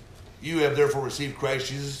you have therefore received Christ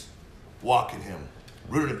Jesus, walk in him,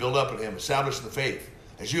 rooted and built up in him, established in the faith,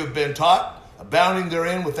 as you have been taught, abounding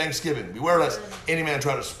therein with thanksgiving. Beware lest any man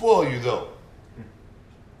try to spoil you, though,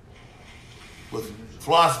 with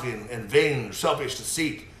philosophy and vain or selfish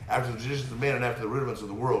deceit, after the traditions of men and after the rudiments of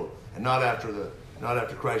the world, and not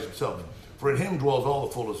after Christ himself. For in him dwells all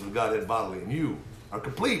the fullness of the Godhead bodily, and you are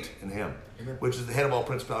complete in him, Amen. Which is the head of all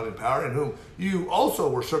principality and power, in whom you also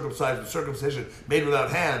were circumcised with circumcision made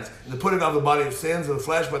without hands, in the putting off the body of sins of the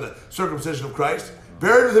flesh by the circumcision of Christ,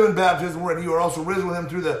 buried with him in baptism, wherein you are also risen with him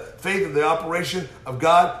through the faith of the operation of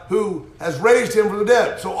God, who has raised him from the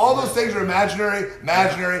dead. So all those things are imaginary,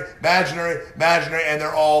 and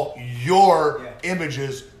they're all your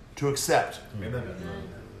images to accept. Amen.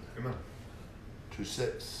 Amen.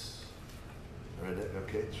 2:6. All right,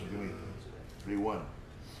 okay, so give me 3:1.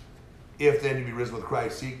 If then you be risen with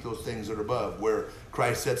Christ, seek those things that are above, where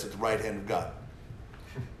Christ sits at the right hand of God.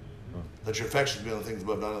 Let your affections be on the things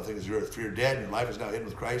above, not on the things of the earth. For you're dead, and your life is now hidden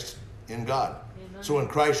with Christ in God. Amen. So in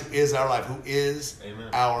Christ, who is our life,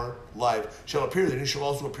 our life, shall appear, then you shall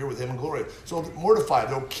also appear with him in glory. So mortify,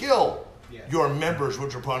 they'll kill your members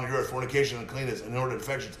which are upon the earth, fornication, uncleanness, inordinate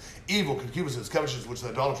affections, evil, concupiscence, covetousness, which is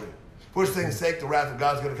idolatry. For which things sake the wrath of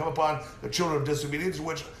God is going to come upon the children of disobedience,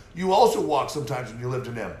 which you also walked sometimes when you lived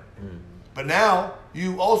in them. But now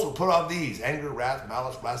you also put on these: anger, wrath,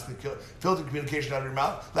 malice, blasphemy, filthy communication out of your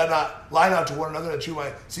mouth. Lie not to one another, that you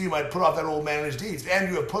might put off that old man and his deeds. And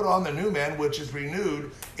you have put on the new man, which is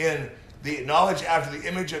renewed in the knowledge after the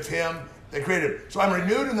image of him that created him. So I'm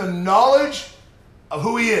renewed in the knowledge of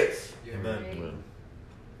who he is. Amen.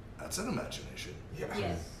 That's an imagination.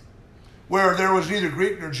 Yes. Where there was neither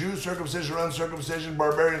Greek nor Jew, circumcision or uncircumcision,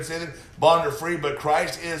 barbarian, Scythian, bond or free, but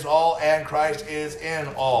Christ is all, and Christ is in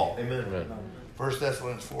all. Amen. 1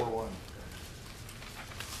 Thessalonians 4:1.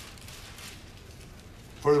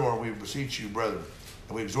 Furthermore, we beseech you, brethren,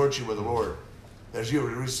 and we exhort you by the Lord, that as you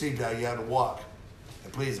have received how you have to walk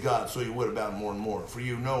and please God, so you would abound more and more. For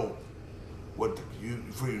you know what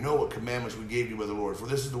commandments we gave you by the Lord. For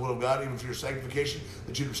this is the will of God, even for your sanctification,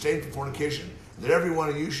 that you abstain from fornication, and that every one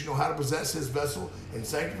of you should know how to possess his vessel in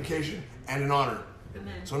sanctification and in honor.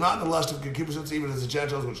 Amen. So not in the lust of concupiscence, even as the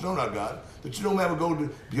Gentiles which know not God, that no man would go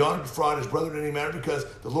beyond to defraud his brother in any manner, because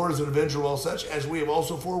the Lord is an avenger of all such, as we have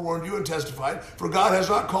also forewarned you and testified. For God has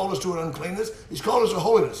not called us to an uncleanness, he's called us to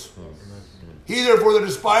holiness. He therefore that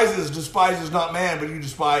despises not man, but you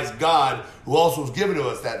despise God, who also has given to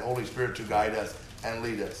us that Holy Spirit to guide us and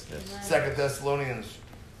lead us. Yes. 2 Thessalonians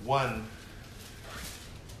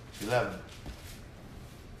 1:11.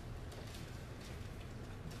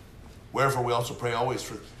 Wherefore we also pray always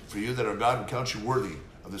for you, that our God would count you worthy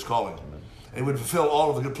of this calling. Amen. And he would fulfill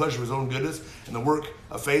all of the good pleasure of his own goodness and the work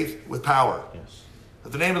of faith with power. Yes.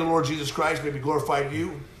 That the name of the Lord Jesus Christ may be glorified in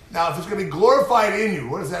you. Now, if it's going to be glorified in you,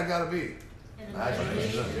 what does that got to be?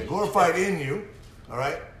 Glorified in you, all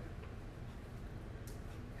right?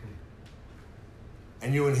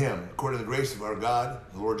 And you in him, according to the grace of our God,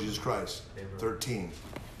 the Lord Jesus Christ. 2:13.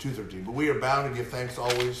 But we are bound to give thanks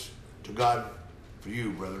always to God for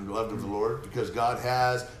you, brethren, beloved of the Lord, because God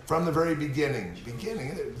has, from the very beginning,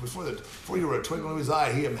 before you were a twinkle of his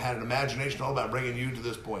eye, he had an imagination all about bringing you to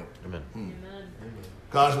this point. Amen. Amen.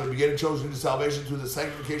 God, from the beginning, chosen you to salvation through the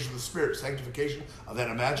sanctification of the Spirit, sanctification of that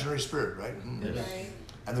imaginary spirit, right? Yes. Right.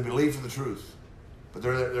 And the belief of the truth. But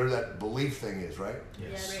there that belief thing is, right?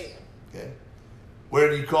 Yes. Right. Okay.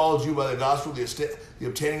 Where he called you by the gospel, the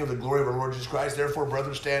obtaining of the glory of our Lord Jesus Christ. Therefore,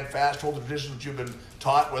 brethren, stand fast, hold the traditions which you've been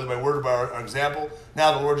taught, whether by word or by our example.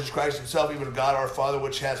 Now the Lord Jesus Christ himself, even God our Father,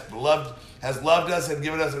 which has loved us and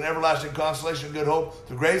given us an everlasting consolation and good hope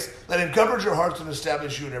through grace, let him comfort your hearts and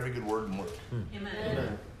establish you in every good word and work. Amen.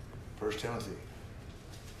 Amen. 1 Timothy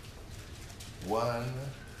 1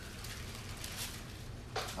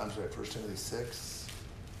 Timothy 6.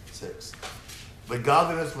 But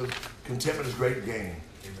godliness with contentment is great gain.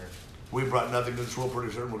 Amen. We brought nothing to this world,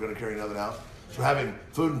 pretty certain we're going to carry nothing out. So having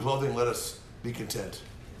food and clothing, let us be content.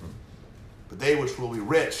 But they which will be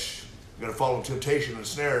rich are going to fall into temptation and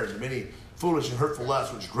snares and many foolish and hurtful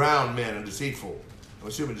lusts, which drown men and deceitful, and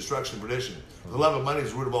assuming destruction and perdition. The love of money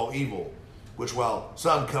is the root of all evil, which while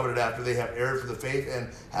some coveted after, they have erred from the faith and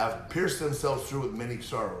have pierced themselves through with many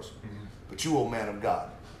sorrows. But you, O man of God,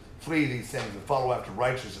 flee these things and follow after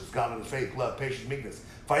righteousness, godliness, faith, love, patience, meekness.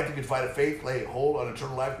 Fight the good fight of faith, lay hold on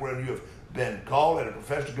eternal life, wherein you have been called and have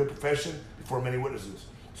professed a good profession before many witnesses.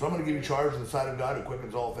 So I'm going to give you charge in the sight of God, who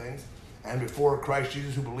quickens all things, and before Christ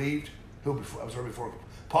Jesus, before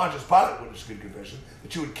Pontius Pilate witnessed good confession,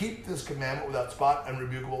 that you would keep this commandment without spot,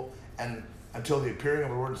 unrebukable, and until the appearing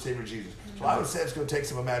of our Lord and Savior Jesus. So I would say it's going to take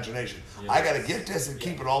some imagination. I got to get this and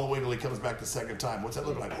keep it all the way till he comes back the second time. What's that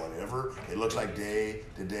look like? Whatever. It looks like day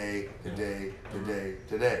to day to day to day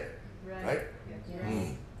to day. Right?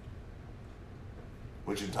 Yes.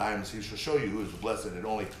 Which in times he shall show you who is the blessed and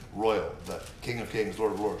only royal, the King of kings,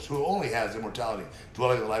 Lord of lords, who only has immortality,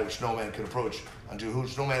 dwelling in the light which no man can approach, unto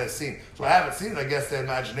which no man has seen. So I haven't seen it. I guess the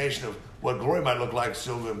imagination of what glory might look like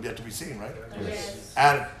still yet to be seen, right? Yes.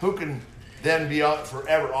 And who can then be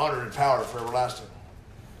forever honored and power for everlasting?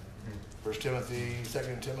 2 Timothy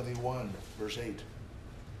 1, verse 8.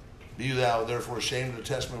 Be thou therefore ashamed of the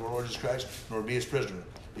testimony of our Lord Jesus Christ, nor be his prisoner.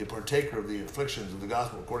 Be a partaker of the afflictions of the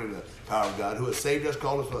gospel according to the power of God, who has saved us,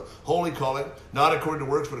 called us with a holy calling, not according to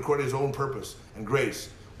works, but according to his own purpose and grace,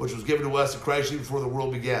 which was given to us in Christ Jesus before the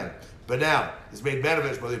world began. But now is made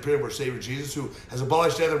manifest by the appearing of our Savior Jesus, who has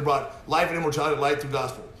abolished death and brought life and immortality to light through the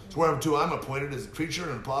gospel. So whereunto I'm appointed as a preacher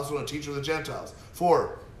and an apostle and a teacher of the Gentiles.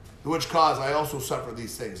 For which cause I also suffer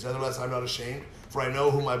these things. Nevertheless, I'm not ashamed, for I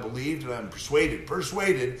know whom I believed, and I am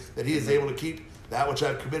persuaded that he is able to keep that which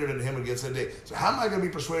I've committed unto him against that day. So how am I going to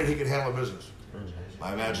be persuaded he can handle a business?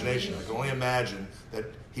 My imagination. I can only imagine that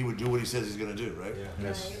he would do what he says he's going to do, right?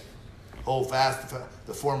 Yes. Hold fast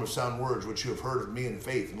the form of sound words which you have heard of me in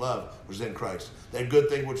faith and love which is in Christ. That good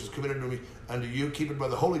thing which is committed to me unto you, keep it by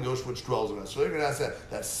the Holy Ghost which dwells in us. So they're going to ask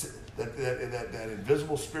that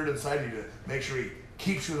invisible spirit inside you to make sure he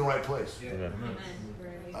keeps you in the right place. Yeah. Amen.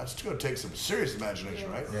 That's going to take some serious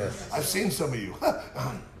imagination, right? Yes. I've seen some of you.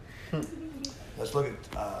 Let's look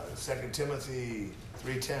at 2 Timothy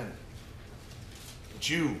 3:10. But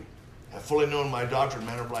you have fully known my doctrine,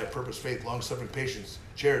 manner of life, purpose, faith, long-suffering, patience,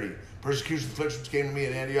 charity, persecution, afflictions came to me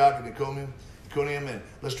in Antioch and Iconium and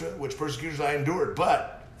Lystra, which persecutions I endured.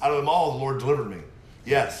 But out of them all the Lord delivered me.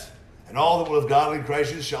 Yes, and all that will have godly in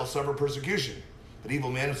Christ Jesus shall suffer persecution. But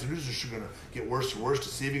evil men and seducers are going to get worse and worse,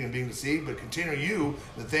 deceiving and being deceived. But continue you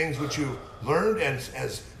the things which you've learned and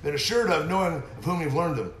has been assured of, knowing of whom you've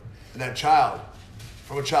learned them. And that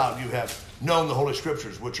from a child you have known the Holy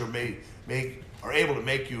Scriptures, which are are able to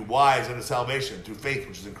make you wise unto salvation through faith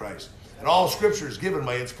which is in Christ. And all Scripture is given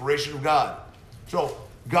by inspiration of God. So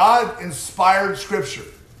God inspired Scripture.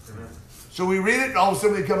 So we read it and all of a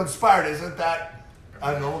sudden we become inspired. Isn't that,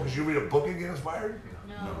 I don't know, because you read a book and get inspired?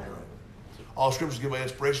 No. All Scripture is given by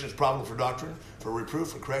inspiration, is profitable for doctrine, for reproof,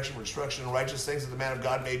 for correction, for instruction in righteous things, that the man of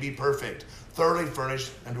God may be perfect, thoroughly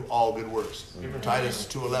furnished unto all good works. Titus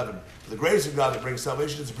 2:11. For the grace of God that brings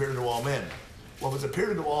salvation has appeared unto all men. Well, if it's appeared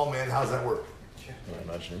unto all men, how does that work?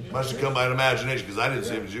 Must have come by an imagination, because I didn't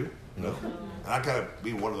see it as you. No. And I kind of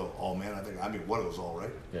be one of the all men. I think I mean one of those all, right?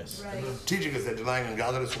 Yes. Right. Teaching us that denying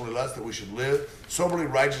ungodliness, only lust, that we should live soberly,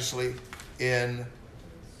 righteously in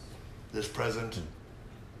this present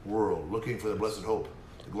world, looking for the blessed hope,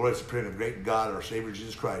 the glorious appearing of great God, our Savior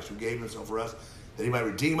Jesus Christ, who gave himself for us, that he might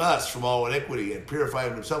redeem us from all iniquity and purify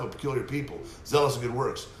unto himself a peculiar people, zealous of good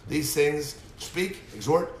works. These things speak,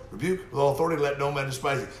 exhort, rebuke with all authority, let no man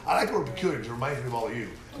despise thee. I like the word peculiar because it reminds me of all of you.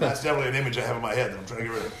 That's definitely an image I have in my head that I'm trying to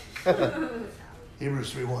get rid of.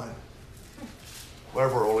 Hebrews 3:1.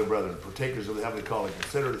 Wherefore, holy brethren, partakers of the heavenly calling,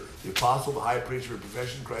 consider the apostle, the high priest of your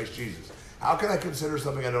profession, Christ Jesus. How can I consider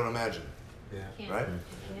something I don't imagine? Yeah. Right?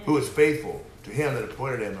 Who is faithful to him that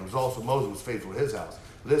appointed him, and was also Moses was faithful to his house.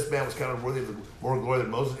 This man was counted worthy of more glory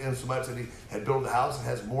than Moses, insomuch that he had built the house and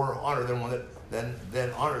has more honor than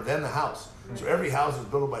the house. So every house is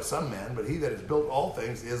built by some man, but he that has built all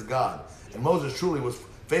things is God. And Moses truly was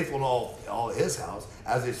faithful in all his house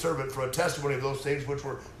as a servant for a testimony of those things which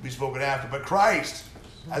were to be spoken after. But Christ,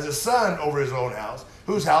 as a son over his own house,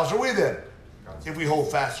 whose house are we then? If we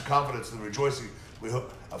hold fast to confidence and rejoicing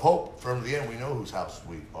of hope firm to the end, we know whose house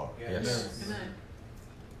we are. Yes. Amen.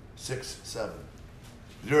 6:7.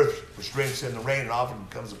 The earth which drinks in the rain and often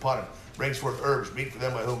comes upon it, brings forth herbs, meat for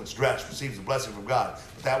them by whom it's dressed, receives the blessing from God.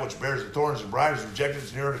 But that which bears the thorns and briars is rejected,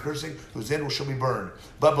 is near unto cursing, whose end shall be burned.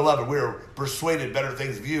 But, beloved, we are persuaded better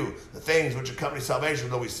things of you, the things which accompany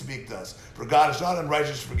salvation, though we speak thus. For God is not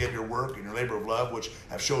unrighteous to forget your work and your labor of love, which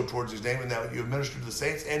have showed towards his name, and that you have ministered to the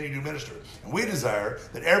saints, and you do minister. And we desire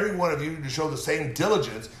that every one of you do show the same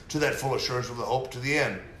diligence to that full assurance of the hope to the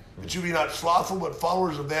end. That you be not slothful, but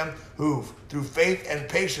followers of them who, through faith and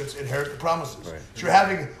patience, inherit the promises. Right. So you're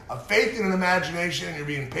having a faith and an imagination, and you're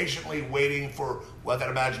being patiently waiting for that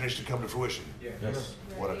imagination to come to fruition. Yeah. Yes.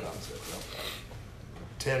 What a concept.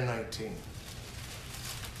 10:19.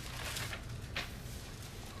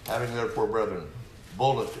 Having therefore, brethren,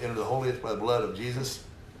 boldness to enter the holiest by the blood of Jesus,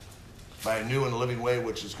 by a new and living way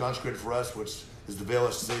which is consecrated for us, which is the veil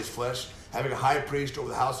of today's flesh, having a high priest over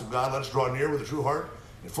the house of God, let us draw near with a true heart,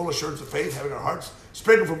 in full assurance of faith, having our hearts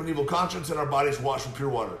sprinkled from an evil conscience and our bodies washed with pure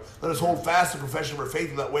water. Let us hold fast the profession of our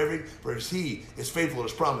faith without wavering, for as he is faithful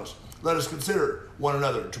as promised. Let us consider one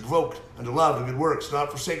another to provoke and to love and good works, not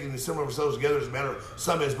forsaking the assembling of ourselves together as a manner of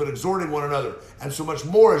some is, but exhorting one another, and so much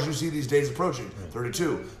more as you see these days approaching.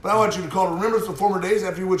 32. But I want you to call to remembrance the former days,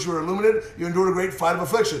 after which you were illuminated, you endured a great fight of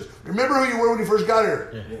afflictions. Remember who you were when you first got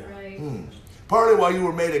here. Right. Partly while you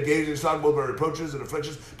were made a gazing stock both by reproaches and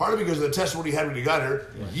afflictions, partly because of the testimony you had when you got here.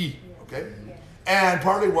 Okay? And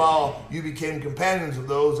partly while you became companions of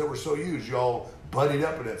those that were so used. You all buddied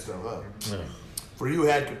up in that stuff, huh? For you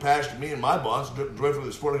had compassion to me and my bonds, joyfully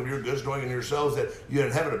the spoiling of your goods, knowing in yourselves that you had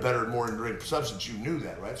in heaven a better and more enduring substance. You knew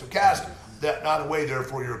that, right? So cast that not away,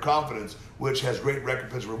 therefore, your confidence, which has great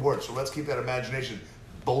recompense and reward. So let's keep that imagination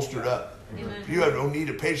bolstered up. Amen. You have no need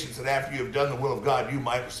of patience that after you have done the will of God, you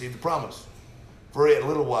might receive the promise. For yet a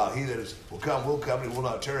little while, he that will come, and he will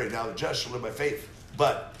not tarry. Now the just shall live by faith.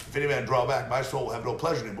 But if any man draw back, my soul will have no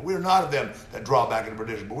pleasure in him. But we are not of them that draw back into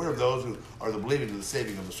perdition, but we are of those who are the believing to the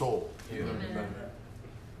saving of the soul. Amen.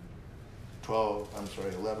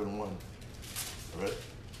 11:1. All right?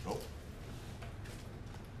 Nope.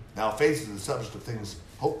 Now faith is the substance of things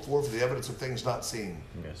hoped for the evidence of things not seen.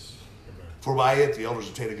 Yes. For by it the elders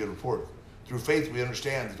obtain a good report. Through faith we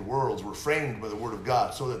understand that the worlds were framed by the word of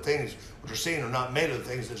God, so that things which are seen are not made of the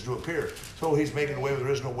things that do appear. So he's making a way where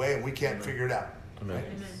there is no way, and we can't figure it out. Amen. Right?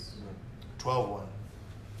 12:1.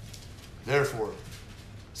 Therefore,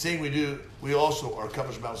 seeing we also are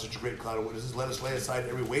compassed about such a great cloud of witnesses, let us lay aside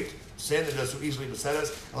every weight, sin that does so easily beset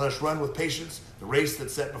us, and let us run with patience the race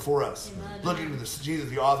that's set before us. Amen. Looking to Jesus,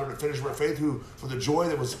 the author and finisher of our faith, who for the joy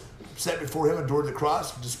that was set before him endured the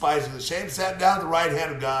cross, despising the shame, sat down at the right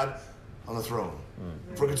hand of God on the throne.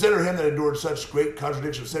 For consider him that endured such great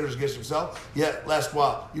contradiction of sinners against himself, yet lest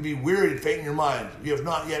while you be wearied and faint in your mind, you have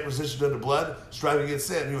not yet resisted unto blood, striving against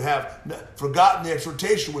sin. You have forgotten the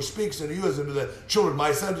exhortation which speaks unto you as unto the children.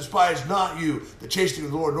 My son, despise not you the chastening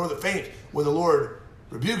of the Lord, nor the faint when the Lord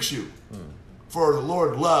rebukes you. For the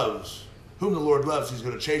Lord loves, whom the Lord loves, he's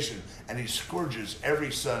going to chasten, and he scourges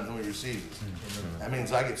every son whom he receives. That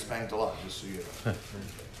means I get spanked a lot, just so you know.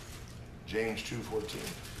 James 2:14.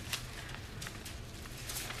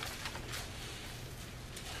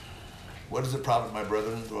 What does it profit, my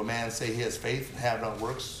brethren, though a man say he has faith and have not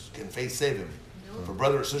works? Can faith save him? No. For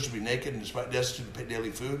brother or sister be naked and destitute of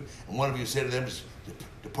daily food, and one of you say to them,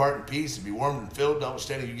 depart in peace and be warmed and filled,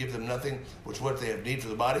 notwithstanding you give them nothing which what they have need for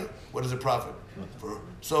the body? What does it profit? For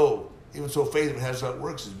so, even so, faith, if it has not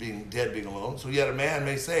works, is being dead, being alone. So yet a man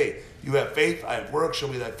may say, you have faith, I have works, show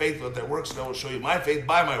me thy faith without thy works, and I will show you my faith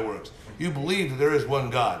by my works. You believe that there is one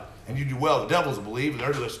God, and you do well. The devils believe, and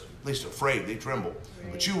they're at least afraid, they tremble.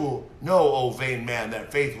 But you will know, O vain man,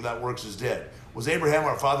 that faith without works is dead. Was Abraham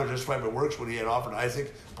our father justified by works when he had offered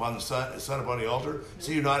Isaac upon his son upon the altar?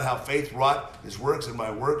 See you not how faith wrought his works, and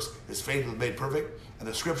by works his faith was made perfect? And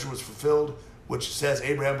the scripture was fulfilled, which says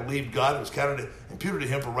Abraham believed God, and was imputed to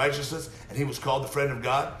him for righteousness, and he was called the friend of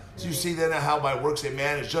God. So you see then how by works a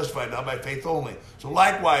man is justified, not by faith only. So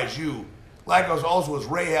likewise also was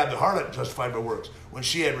Rahab the harlot justified by works, when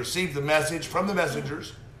she had received the message from the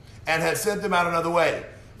messengers, and had sent them out another way.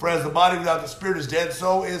 For as the body without the spirit is dead,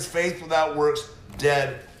 so is faith without works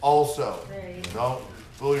dead also. Don't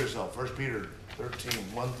fool yourself. 1 Peter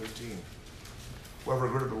 1:13. Whoever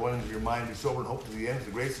girded the loins of your mind, be sober and hope to the end of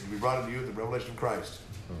the grace that will be brought unto you at the revelation of Christ.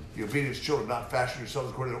 You obedience children, not fashion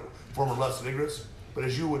yourselves according to former lusts and ignorance, but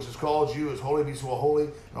as you which is called you as holy, be so holy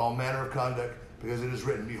in all manner of conduct, because it is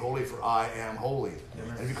written, be holy, for I am holy.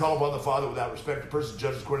 Amen. And if you call upon the Father without respect to persons,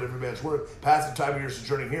 judges according to every man's work, pass the time of your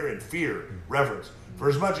sojourning here in fear, reverence. For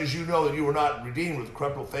as much as you know that you were not redeemed with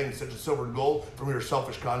corruptible things such as silver and gold from your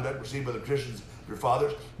selfish conduct received by the traditions of your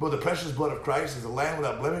fathers, but with the precious blood of Christ as a lamb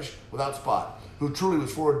without blemish, without spot, who truly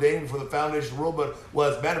was foreordained before the foundation of the world, but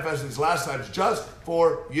was manifested these last times just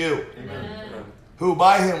for you. Amen. Who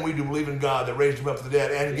by him we do believe in God, that raised him up from the dead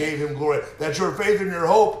and gave him glory, that your faith and your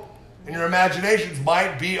hope and your imaginations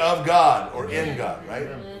might be of God, or in God, right?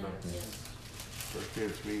 1 Peter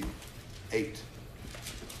 3:8.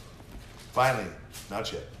 Finally,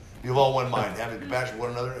 not yet. Be of all one mind, having compassion for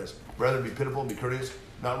one another, as brethren, be pitiful and be courteous,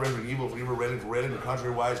 not rendering evil for evil, railing for railing, but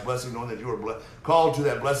contrariwise, blessing, knowing that you are called to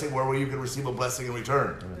that blessing, wherewith you can receive a blessing in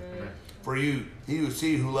return. For he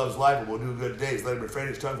who loves life and will do good days, let him refrain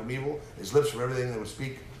his tongue from evil, his lips from everything that would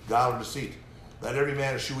speak guile or deceit. Let every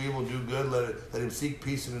man eschew evil and do good. Let him seek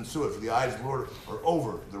peace and ensue it. For the eyes of the Lord are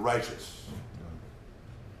over the righteous,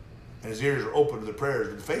 and his ears are open to the prayers.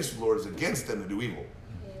 But the face of the Lord is against them that do evil.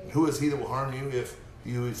 And who is he that will harm you if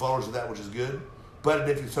you be followers of that which is good? But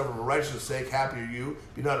if you suffer for righteousness' sake, happy are you.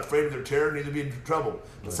 Be not afraid of their terror, neither be in trouble.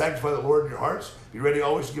 But sanctify the Lord in your hearts. Be ready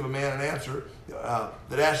always to give a man an answer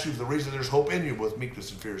that asks you for the reason there's hope in you, with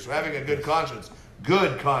meekness and fear. So having a good conscience.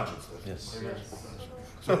 Yes.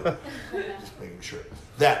 So just making sure.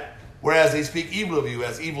 That, whereas they speak evil of you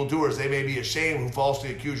as evildoers, they may be ashamed who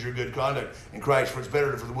falsely accuse your good conduct in Christ. For it's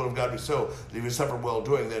better for the will of God to be so, that you suffer well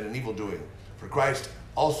doing than in evil doing. For Christ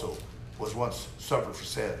also was once suffered for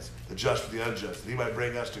sins, the just for the unjust, that he might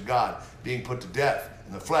bring us to God, being put to death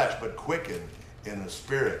in the flesh, but quickened in the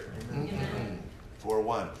spirit. Amen.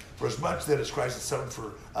 4:1. For as much that as Christ has suffered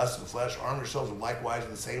for us in the flesh, arm yourselves with likewise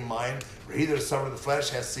in the same mind. For he that has suffered in the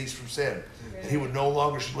flesh has ceased from sin. And he would no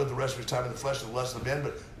longer should live the rest of his time in the flesh in the lust of men,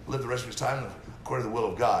 but live the rest of his time according to the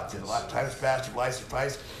will of God. In the time is past, your life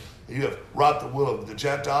suffice. You have wrought the will of the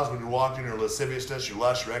Gentiles when you walked in your lasciviousness, your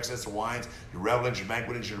lust, your excess of wines, your revelings, your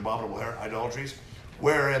banquetings, your abominable idolatries,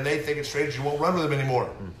 wherein they think it strange you won't run with them anymore.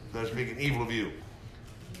 They're speaking evil of you.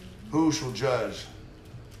 Who shall judge?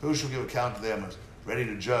 Who shall give account to them as ready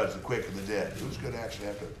to judge the quick and the dead? Who's going to actually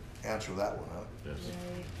have to answer that one, huh? Yes.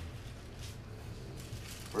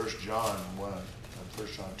 1 John 1, 1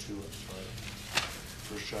 John 2, I'm sorry.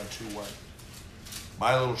 1 John 2:1.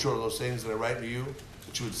 My little children, those things that I write to you,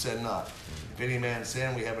 that you would sin not. If any man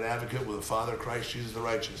sin, we have an advocate with the Father, Christ Jesus the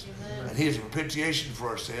righteous. Amen. And he is a propitiation for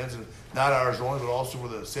our sins, and not ours only, but also for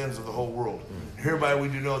the sins of the whole world. And hereby we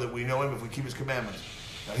do know that we know him if we keep his commandments.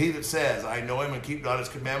 Now he that says, I know him and keep not his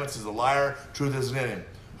commandments is a liar, truth isn't in him.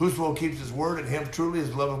 Whosoever keeps his word, in him truly is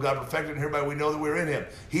the love of God perfected, and hereby we know that we're in him.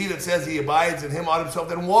 He that says he abides in him ought himself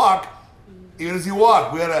then walk, even as he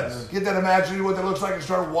walked. We got to get that imagination what that looks like and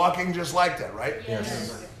start walking just like that, right?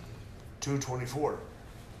 Yes. 2:24.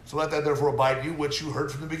 So let that therefore abide in you, which you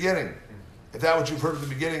heard from the beginning. If that which you've heard from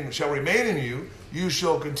the beginning shall remain in you, you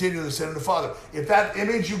shall continue in the sin of the Father. If that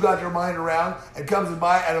image you got your mind around and comes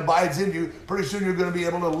by and abides in you, pretty soon you're going to be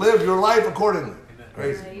able to live your life accordingly.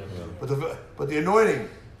 Crazy. But the anointing,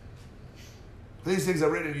 these things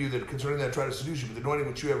I've written to you that concerning that try to seduce you, but the anointing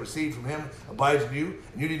which you have received from him abides in you,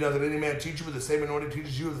 and you need not that any man teach you, but the same anointing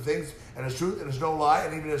teaches you of the things and is truth and is no lie,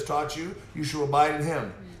 and even as taught you, you shall abide in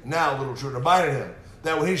him. Now, little children, abide in him,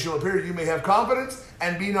 that when he shall appear, you may have confidence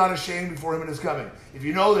and be not ashamed before him in his coming. If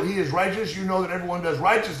you know that he is righteous, you know that everyone does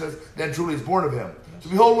righteousness, then truly is born of him. So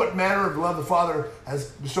behold what manner of love the Father has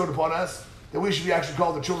bestowed upon us, that we should be actually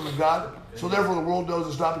called the children of God. So therefore the world knows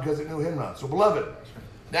us not because it knew him not. So beloved,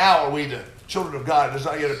 now are we the children of God. It does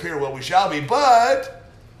not yet appear what we shall be, but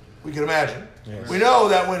we can imagine. Yes. We know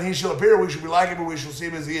that when he shall appear, we shall be like him, and we shall see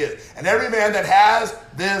him as he is. And every man that has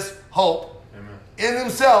this hope in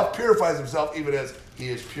himself purifies himself, even as he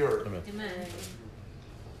is pure. Amen.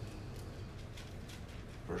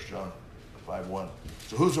 1 John 5:1.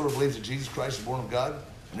 So whosoever believes that Jesus Christ is born of God,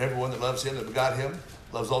 and everyone that loves him that begot him,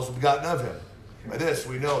 loves also begotten of him. By this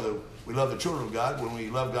we know that we love the children of God when we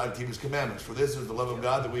love God and keep his commandments. For this is the love of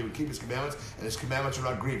God, that we would keep his commandments, and his commandments are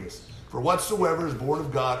not grievous. For whatsoever is born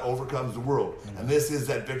of God overcomes the world. And this is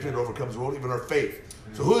that victory that overcomes the world, even our faith.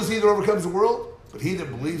 So who is he that overcomes the world? But he that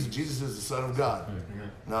believes that Jesus is the Son of God.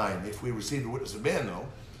 9. If we receive the witness of men, though,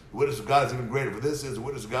 the witness of God is even greater. For this is the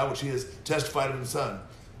witness of God which he has testified of the Son.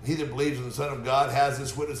 And he that believes in the Son of God has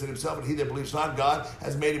this witness in himself, and he that believes not God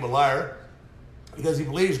has made him a liar, because he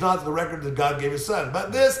believes not the record that God gave his Son.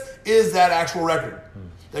 But this is that actual record,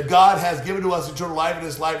 that God has given to us eternal life, and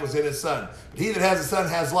this life was in his Son. But he that has the Son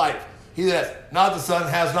has life. He that has not the Son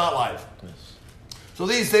has not life. Yes. So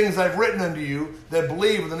these things I've written unto you that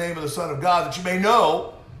believe in the name of the Son of God, that you may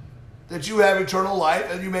know that you have eternal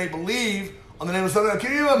life, and you may believe on the name of the Son of God.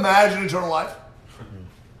 Can you imagine eternal life?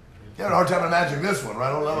 You have a hard time imagining this one, right?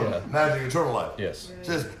 I don't know. Imagining eternal life. Yes. It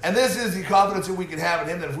says, and this is the confidence that we can have in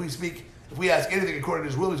him, that if we ask anything according to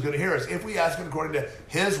his will, he's going to hear us. If we ask him according to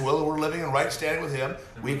his will, and we're living in right standing with him,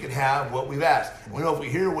 we can have what we've asked. And we know if we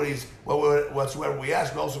hear whatsoever we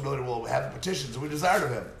ask, we also know that we'll have the petitions that we desire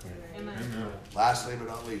of him. Amen. Lastly, but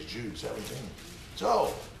not least, Jude 17.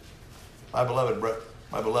 So, my beloved,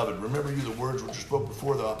 remember you the words which were spoken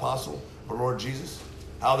before the apostle of our Lord Jesus,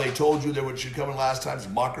 how they told you there should come in last times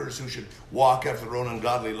mockers who should walk after their own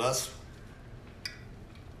ungodly lusts.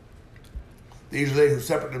 These are they who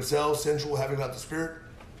separate themselves, sensual, having not the Spirit.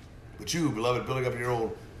 But you, beloved, building up your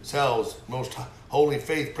own selves, most holy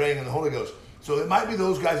faith, praying in the Holy Ghost. So it might be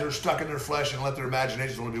those guys that are stuck in their flesh and let their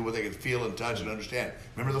imaginations only be what they can feel and touch and understand.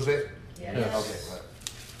 Remember those days? Yes. Okay, right.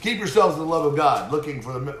 Keep yourselves in the love of God, looking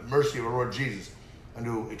for the mercy of our Lord Jesus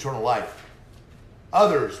unto eternal life.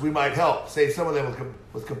 Others we might help, save some of them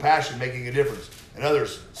with compassion, making a difference. And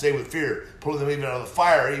others, say with fear, pulling them even out of the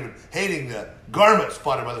fire, even hating the garment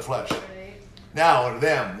spotted by the flesh. now unto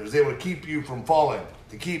them that is able to keep you from falling,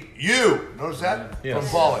 to keep you, notice that? Yes. From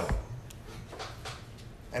falling.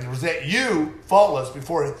 And to present you faultless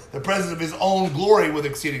before the presence of his own glory with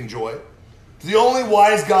exceeding joy. To the only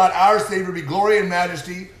wise God, our Savior, be glory and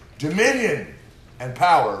majesty, dominion and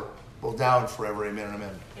power, both now and forever. Amen and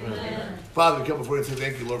amen. Amen. Father, we come before you and say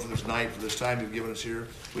thank you, Lord, for this night, for this time you've given us here.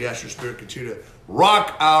 We ask your Spirit continue to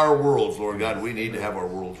rock our worlds, Lord God. We need to have our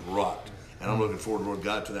worlds rocked. And I'm looking forward, Lord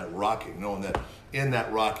God, to that rocking, knowing that in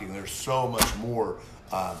that rocking there's so much more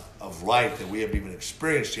of life that we haven't even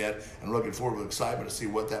experienced yet. And looking forward with excitement to see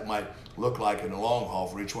what that might look like in the long haul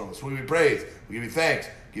for each one of us. We give you praise. We give you thanks.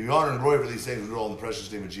 Give you honor and glory for these things. We do all in the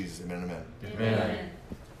precious name of Jesus. Amen and amen. Amen.